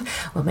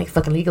 Well, make it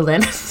fucking legal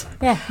then.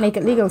 Yeah, make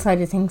it legal side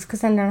of things,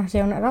 because then they're not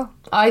doing it at all.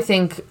 I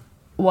think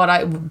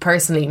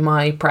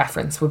my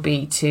preference would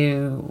be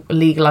to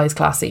legalise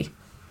Class C,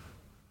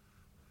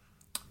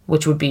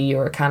 which would be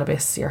your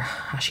cannabis, your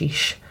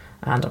hashish,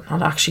 and I'm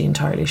not actually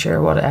entirely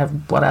sure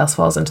what else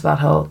falls into that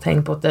whole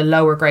thing, but the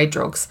lower grade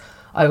drugs,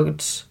 I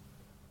would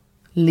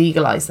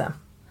legalise them.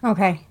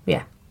 Okay.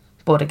 Yeah.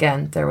 But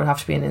again, there would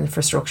have to be an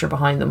infrastructure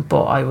behind them.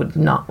 But I would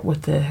not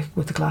with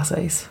the Class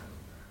A's.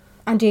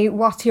 And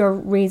what's your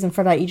reason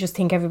for that? You just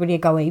think everybody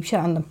would go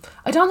apeshit on them?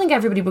 I don't think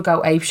everybody would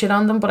go apeshit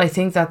on them, but I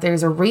think that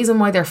there's a reason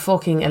why they're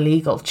fucking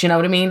illegal. Do you know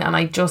what I mean? And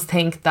I just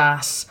think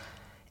that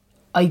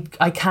I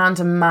can't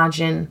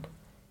imagine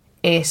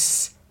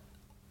it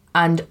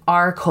and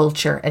our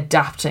culture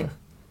adapting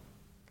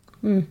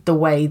the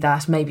way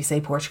that maybe say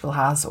Portugal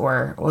has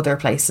or other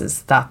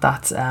places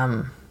that's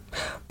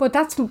But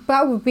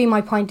that would be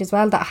my point as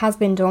well. That has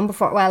been done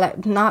before. Well,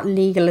 not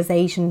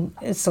legalisation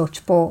as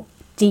such, but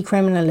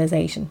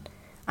decriminalisation.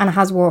 And it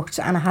has worked,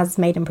 and it has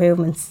made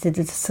improvements to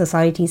the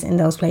societies in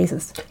those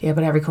places. Yeah,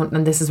 but every country,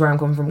 and this is where I'm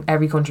coming from,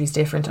 every country is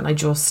different, and I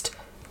just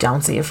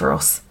don't see it for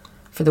us.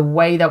 For the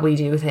way that we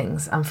do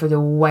things, and for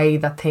the way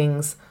that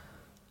things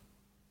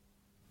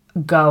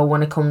go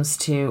when it comes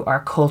to our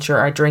culture,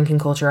 our drinking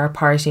culture, our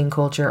partying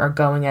culture, our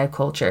going out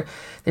culture.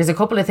 There's a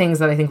couple of things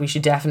that I think we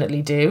should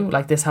definitely do,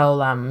 like this whole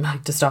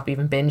to stop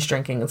even binge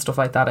drinking and stuff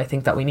like that. I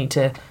think that we need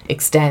to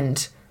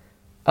extend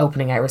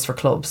opening hours for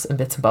clubs and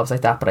bits and bobs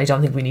like that, but I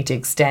don't think we need to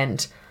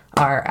extend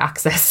our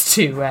access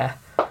to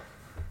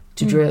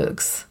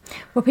drugs.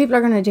 Well, people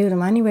are going to do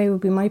them anyway,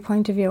 would be my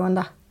point of view on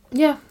that.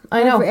 Yeah,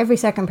 I know. Every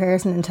second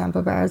person in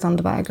Temple Bar is on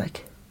the bag,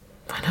 like.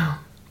 I know.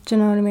 Do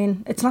you know what I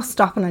mean? It's not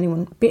stopping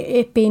anyone.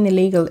 It being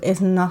illegal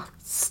is not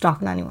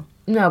stopping anyone.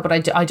 No, but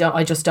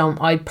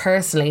I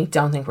personally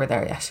don't think we're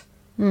there yet.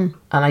 And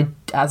I,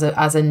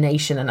 as a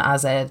nation and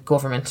as a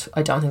government,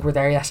 I don't think we're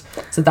there yet.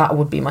 So that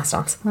would be my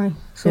stance. Right.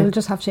 So we'll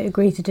just have to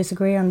agree to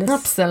disagree on this.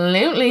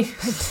 Absolutely.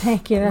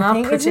 Particular Not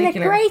thing. particular.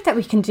 Isn't it great that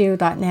we can do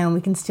that now and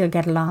we can still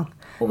get along?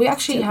 Well, we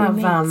actually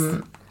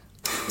have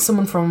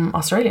someone from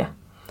Australia.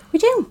 We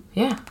do.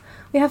 Yeah.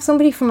 We have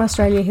somebody from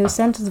Australia who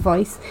sent us a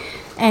voice.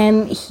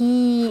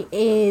 He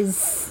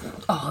is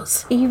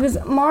Oz. He was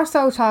more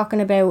so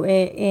talking about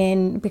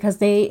it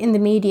because in the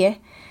media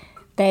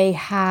they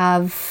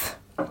have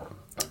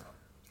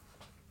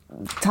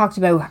talked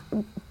about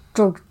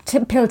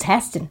pill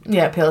testing.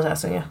 Yeah, pill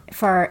testing. Yeah.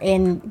 For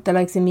in the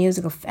likes of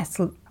music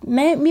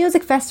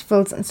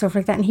festivals and stuff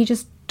like that, and he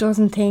just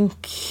doesn't think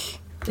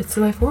it's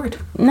the way forward.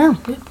 No.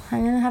 Yeah.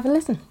 I'm gonna have a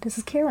listen. This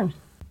is Kieran.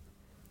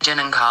 Jen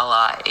and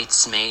Carla,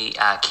 it's me,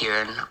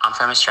 Kieran. I'm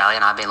from Australia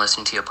and I've been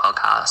listening to your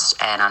podcast,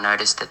 and I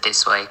noticed that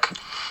this week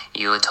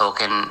you were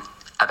talking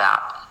about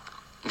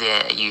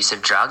the use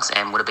of drugs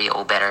and would it be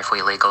all better if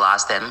we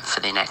legalise them for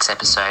the next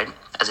episode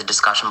as a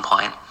discussion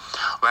point.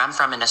 Where I'm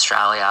from in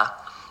Australia,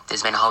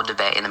 there's been a whole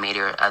debate in the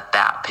media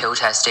about pill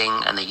testing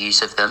and the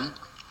use of them.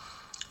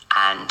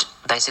 And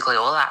basically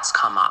all that's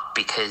come up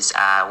because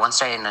one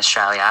state in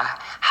Australia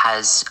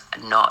has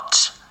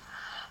not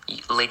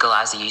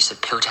legalised the use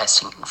of pill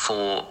testing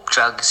for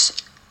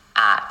drugs,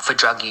 for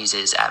drug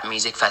users at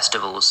music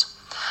festivals.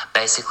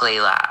 Basically,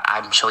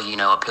 I'm sure you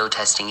know what pill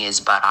testing is,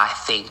 but I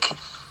think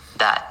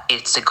that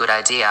it's a good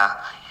idea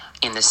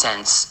in the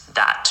sense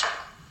that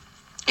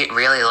it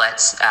really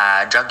lets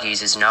drug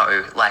users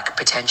know, like,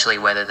 potentially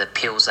whether the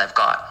pills they've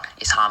got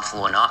is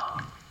harmful or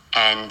not.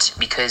 And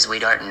because we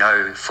don't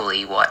know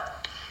fully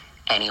what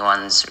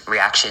anyone's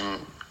reaction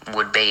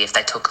would be if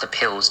they took the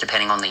pills,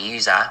 depending on the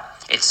user,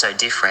 it's so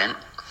different.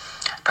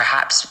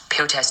 Perhaps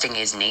pill testing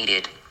is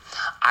needed.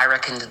 I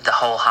reckon that the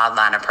whole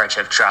hardline approach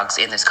of drugs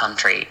in this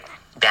country,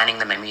 banning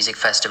them at music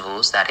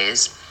festivals, that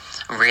is,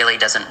 really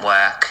doesn't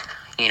work.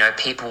 You know,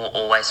 people will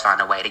always find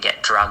a way to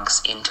get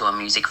drugs into a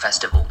music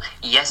festival.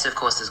 Yes, of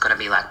course, there's going to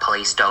be like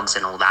police dogs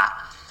and all that,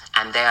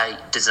 and they are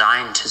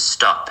designed to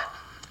stop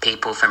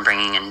people from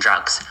bringing in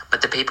drugs.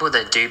 But the people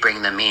that do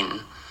bring them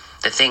in,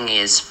 the thing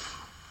is,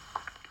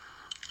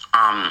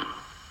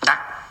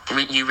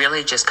 that you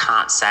really just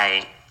can't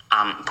say,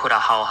 put a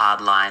whole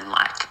hard line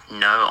like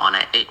no on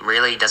it. It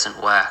really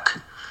doesn't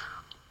work.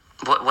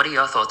 What are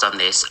your thoughts on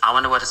this? I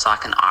wonder what it's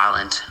like in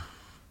Ireland.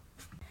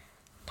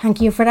 Thank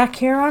you for that,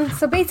 Kieran.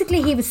 So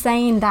basically he was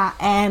saying that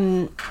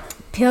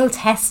pill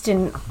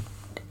testing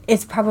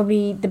is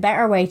probably the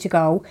better way to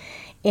go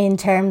in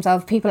terms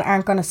of people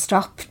aren't going to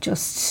stop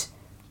just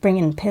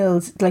bringing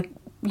pills. Like,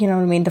 you know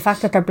what I mean? The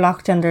fact that they're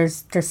blocked and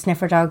there's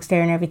sniffer dogs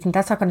there and everything,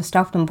 that's not going to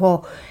stop them.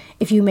 But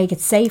if you make it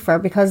safer,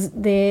 because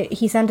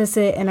he sent us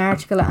an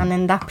article, and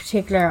in that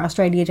particular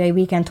Australia Day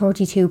weekend,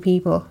 32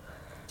 people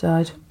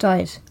died.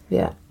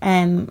 Yeah.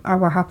 Or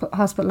were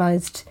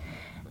hospitalised.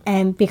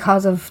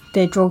 Because of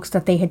the drugs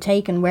that they had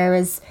taken,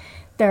 whereas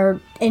they're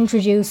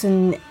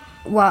introducing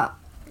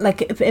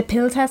a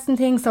pill testing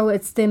thing, so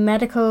it's the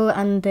medical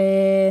and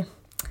the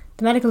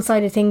medical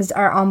side of things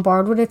are on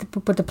board with it,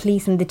 but the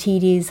police and the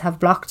TDs have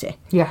blocked it.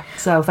 Yeah,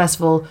 so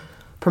festival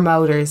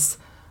promoters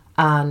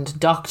and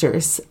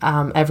doctors,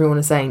 everyone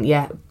is saying,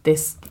 yeah,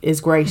 this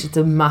is great, it's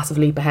a massive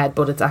leap ahead,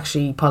 but it's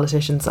actually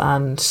politicians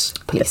and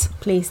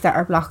police that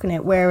are blocking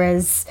it.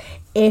 Whereas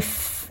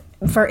if,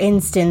 for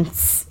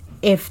instance,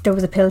 if there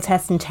was a pill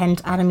testing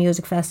tent at a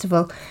music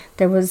festival,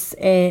 there was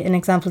an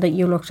example that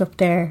you looked up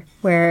there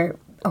where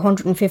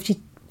 150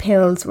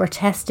 pills were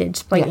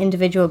tested by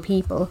individual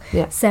people,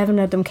 7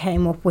 of them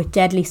came up with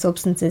deadly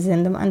substances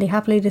in them, and they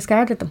happily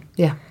discarded them.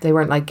 Yeah, they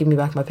weren't like, give me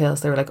back my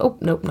pills. They were like, oh,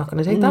 nope, not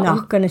going to take that one.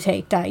 Not going to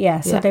take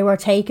that, So they were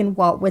taking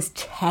what was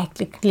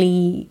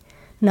technically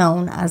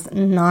known as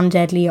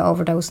non-deadly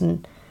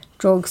overdosing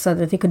drugs so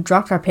that they could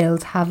drop their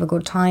pills, have a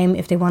good time.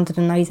 If they wanted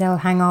a nice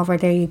old hangover,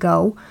 there you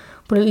go.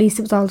 But at least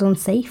it was all done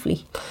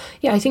safely.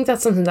 Yeah, I think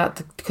that's something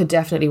that could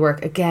definitely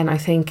work. Again, I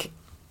think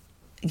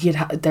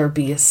there'd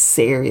be a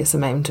serious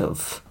amount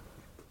of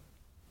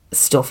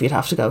stuff you'd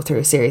have to go through,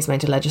 a serious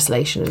amount of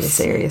legislation and a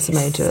serious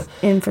amount of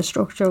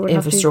infrastructure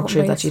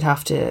that you'd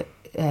have to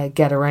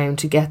get around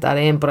to get that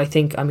in. But I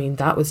think, I mean,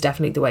 that was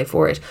definitely the way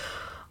forward.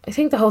 I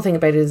think the whole thing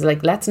about it is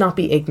like, let's not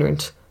be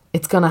ignorant.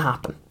 It's going to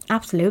happen.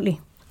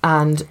 Absolutely.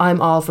 And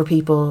I'm all for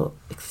people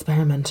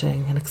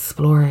experimenting and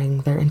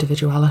exploring their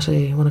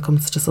individuality when it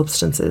comes to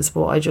substances.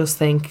 But I just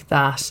think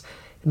that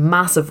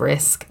massive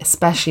risk,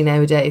 especially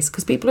nowadays,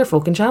 because people are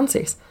fucking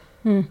chancers.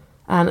 And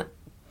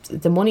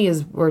the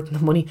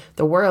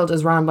world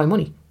is run by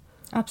money.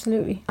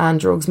 Absolutely. And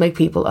drugs make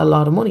people a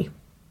lot of money.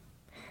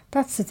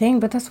 That's the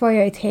thing, but that's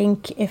why I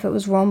think if it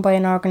was run by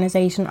an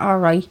organisation, all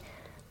right,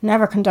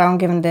 never condone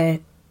giving the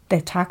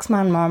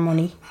taxman more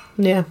money.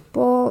 Yeah.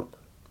 But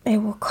it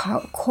will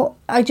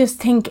I just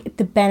think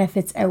the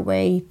benefits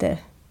outweigh the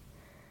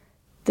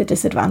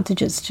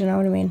disadvantages. Do you know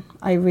what I mean?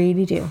 I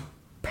really do.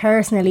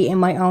 Personally, in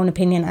my own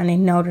opinion, and I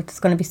know that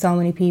there's going to be so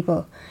many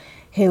people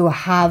who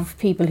have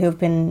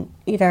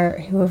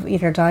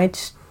either died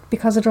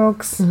because of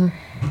drugs,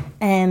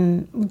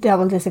 that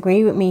will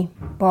disagree with me.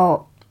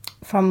 But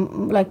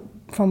from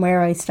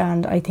where I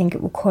stand, I think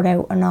it will cut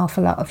out an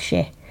awful lot of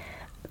shit.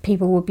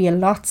 People would be a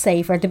lot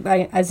safer,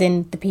 as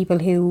in the people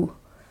who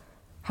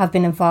have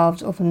been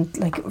involved up in,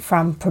 like,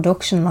 from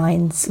production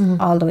lines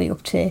all the way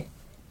up to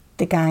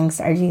the gangs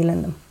that are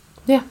dealing them.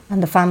 Yeah.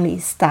 And the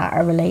families that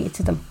are related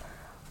to them.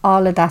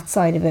 All of that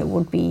side of it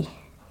would be...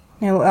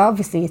 Now,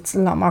 obviously, it's a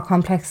lot more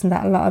complex than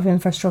that. A lot of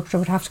infrastructure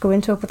would have to go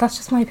into it, but that's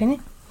just my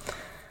opinion.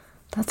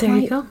 There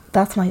you go.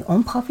 That's my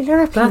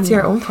unpopular opinion. That's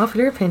your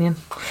unpopular opinion.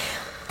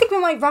 I think we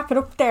might wrap it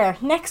up there.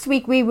 Next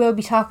week we will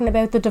be talking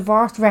about the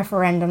divorce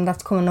referendum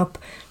that's coming up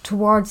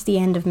towards the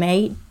end of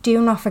May.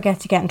 Do not forget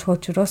to get in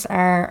touch with us.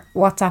 Our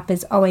WhatsApp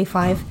is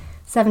 085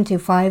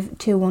 725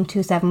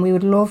 2127. We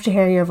would love to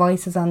hear your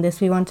voices on this.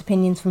 We want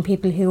opinions from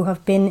people who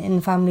have been in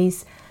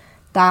families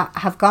that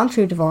have gone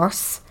through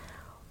divorce.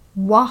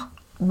 What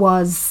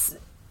was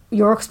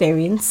your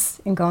experience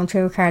in going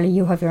through it? Carly,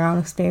 you have your own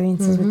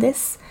experiences with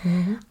this,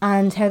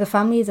 and how the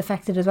family is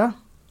affected as well.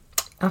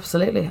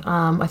 Absolutely.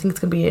 I think it's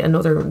going to be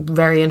another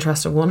very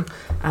interesting one,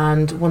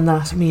 and one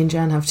that me and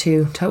Jen have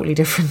two totally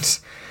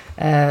different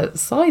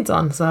sides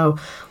on. So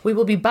we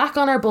will be back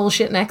on our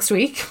bullshit next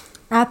week.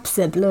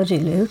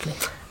 Absolutely.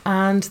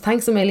 And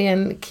thanks a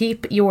million.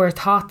 Keep your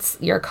thoughts,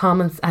 your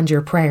comments and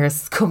your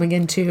prayers coming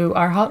into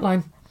our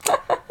hotline.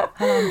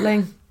 Hotline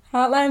Bling.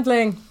 Hotline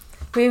Bling.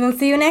 We will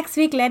see you next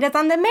week. Let us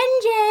on the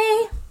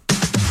Menjay.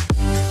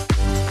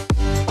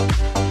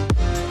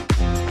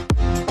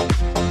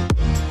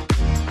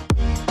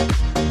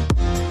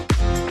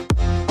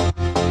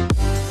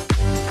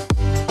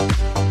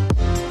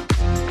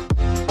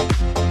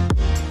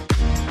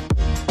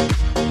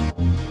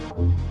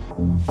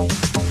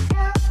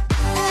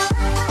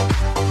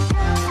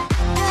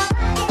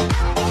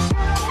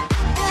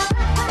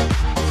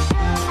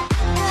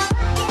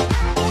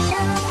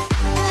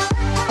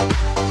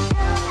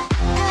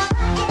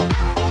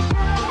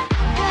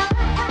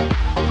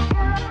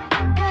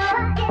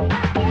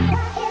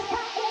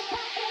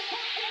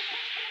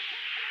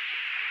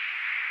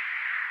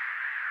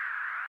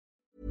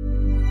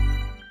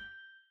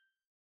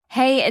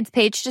 Hey, it's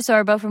Paige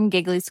DeSorbo from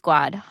Giggly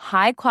Squad.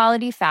 High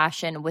quality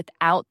fashion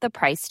without the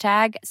price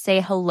tag.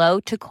 Say hello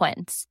to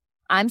Quince.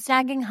 I'm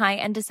snagging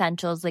high-end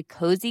essentials like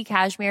cozy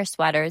cashmere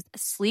sweaters,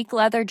 sleek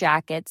leather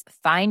jackets,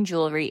 fine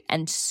jewelry,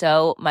 and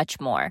so much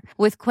more.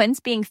 With Quince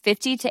being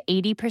 50 to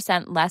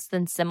 80% less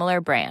than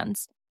similar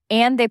brands.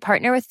 And they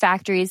partner with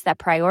factories that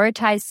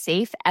prioritize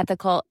safe,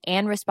 ethical,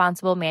 and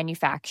responsible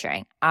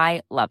manufacturing.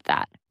 I love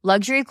that.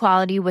 Luxury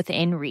quality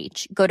within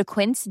reach. Go to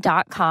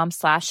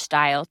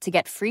quince.com/style to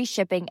get free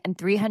shipping and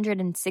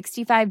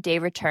 365-day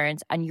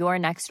returns on your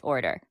next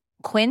order.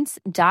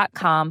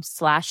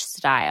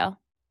 Quince.com/style.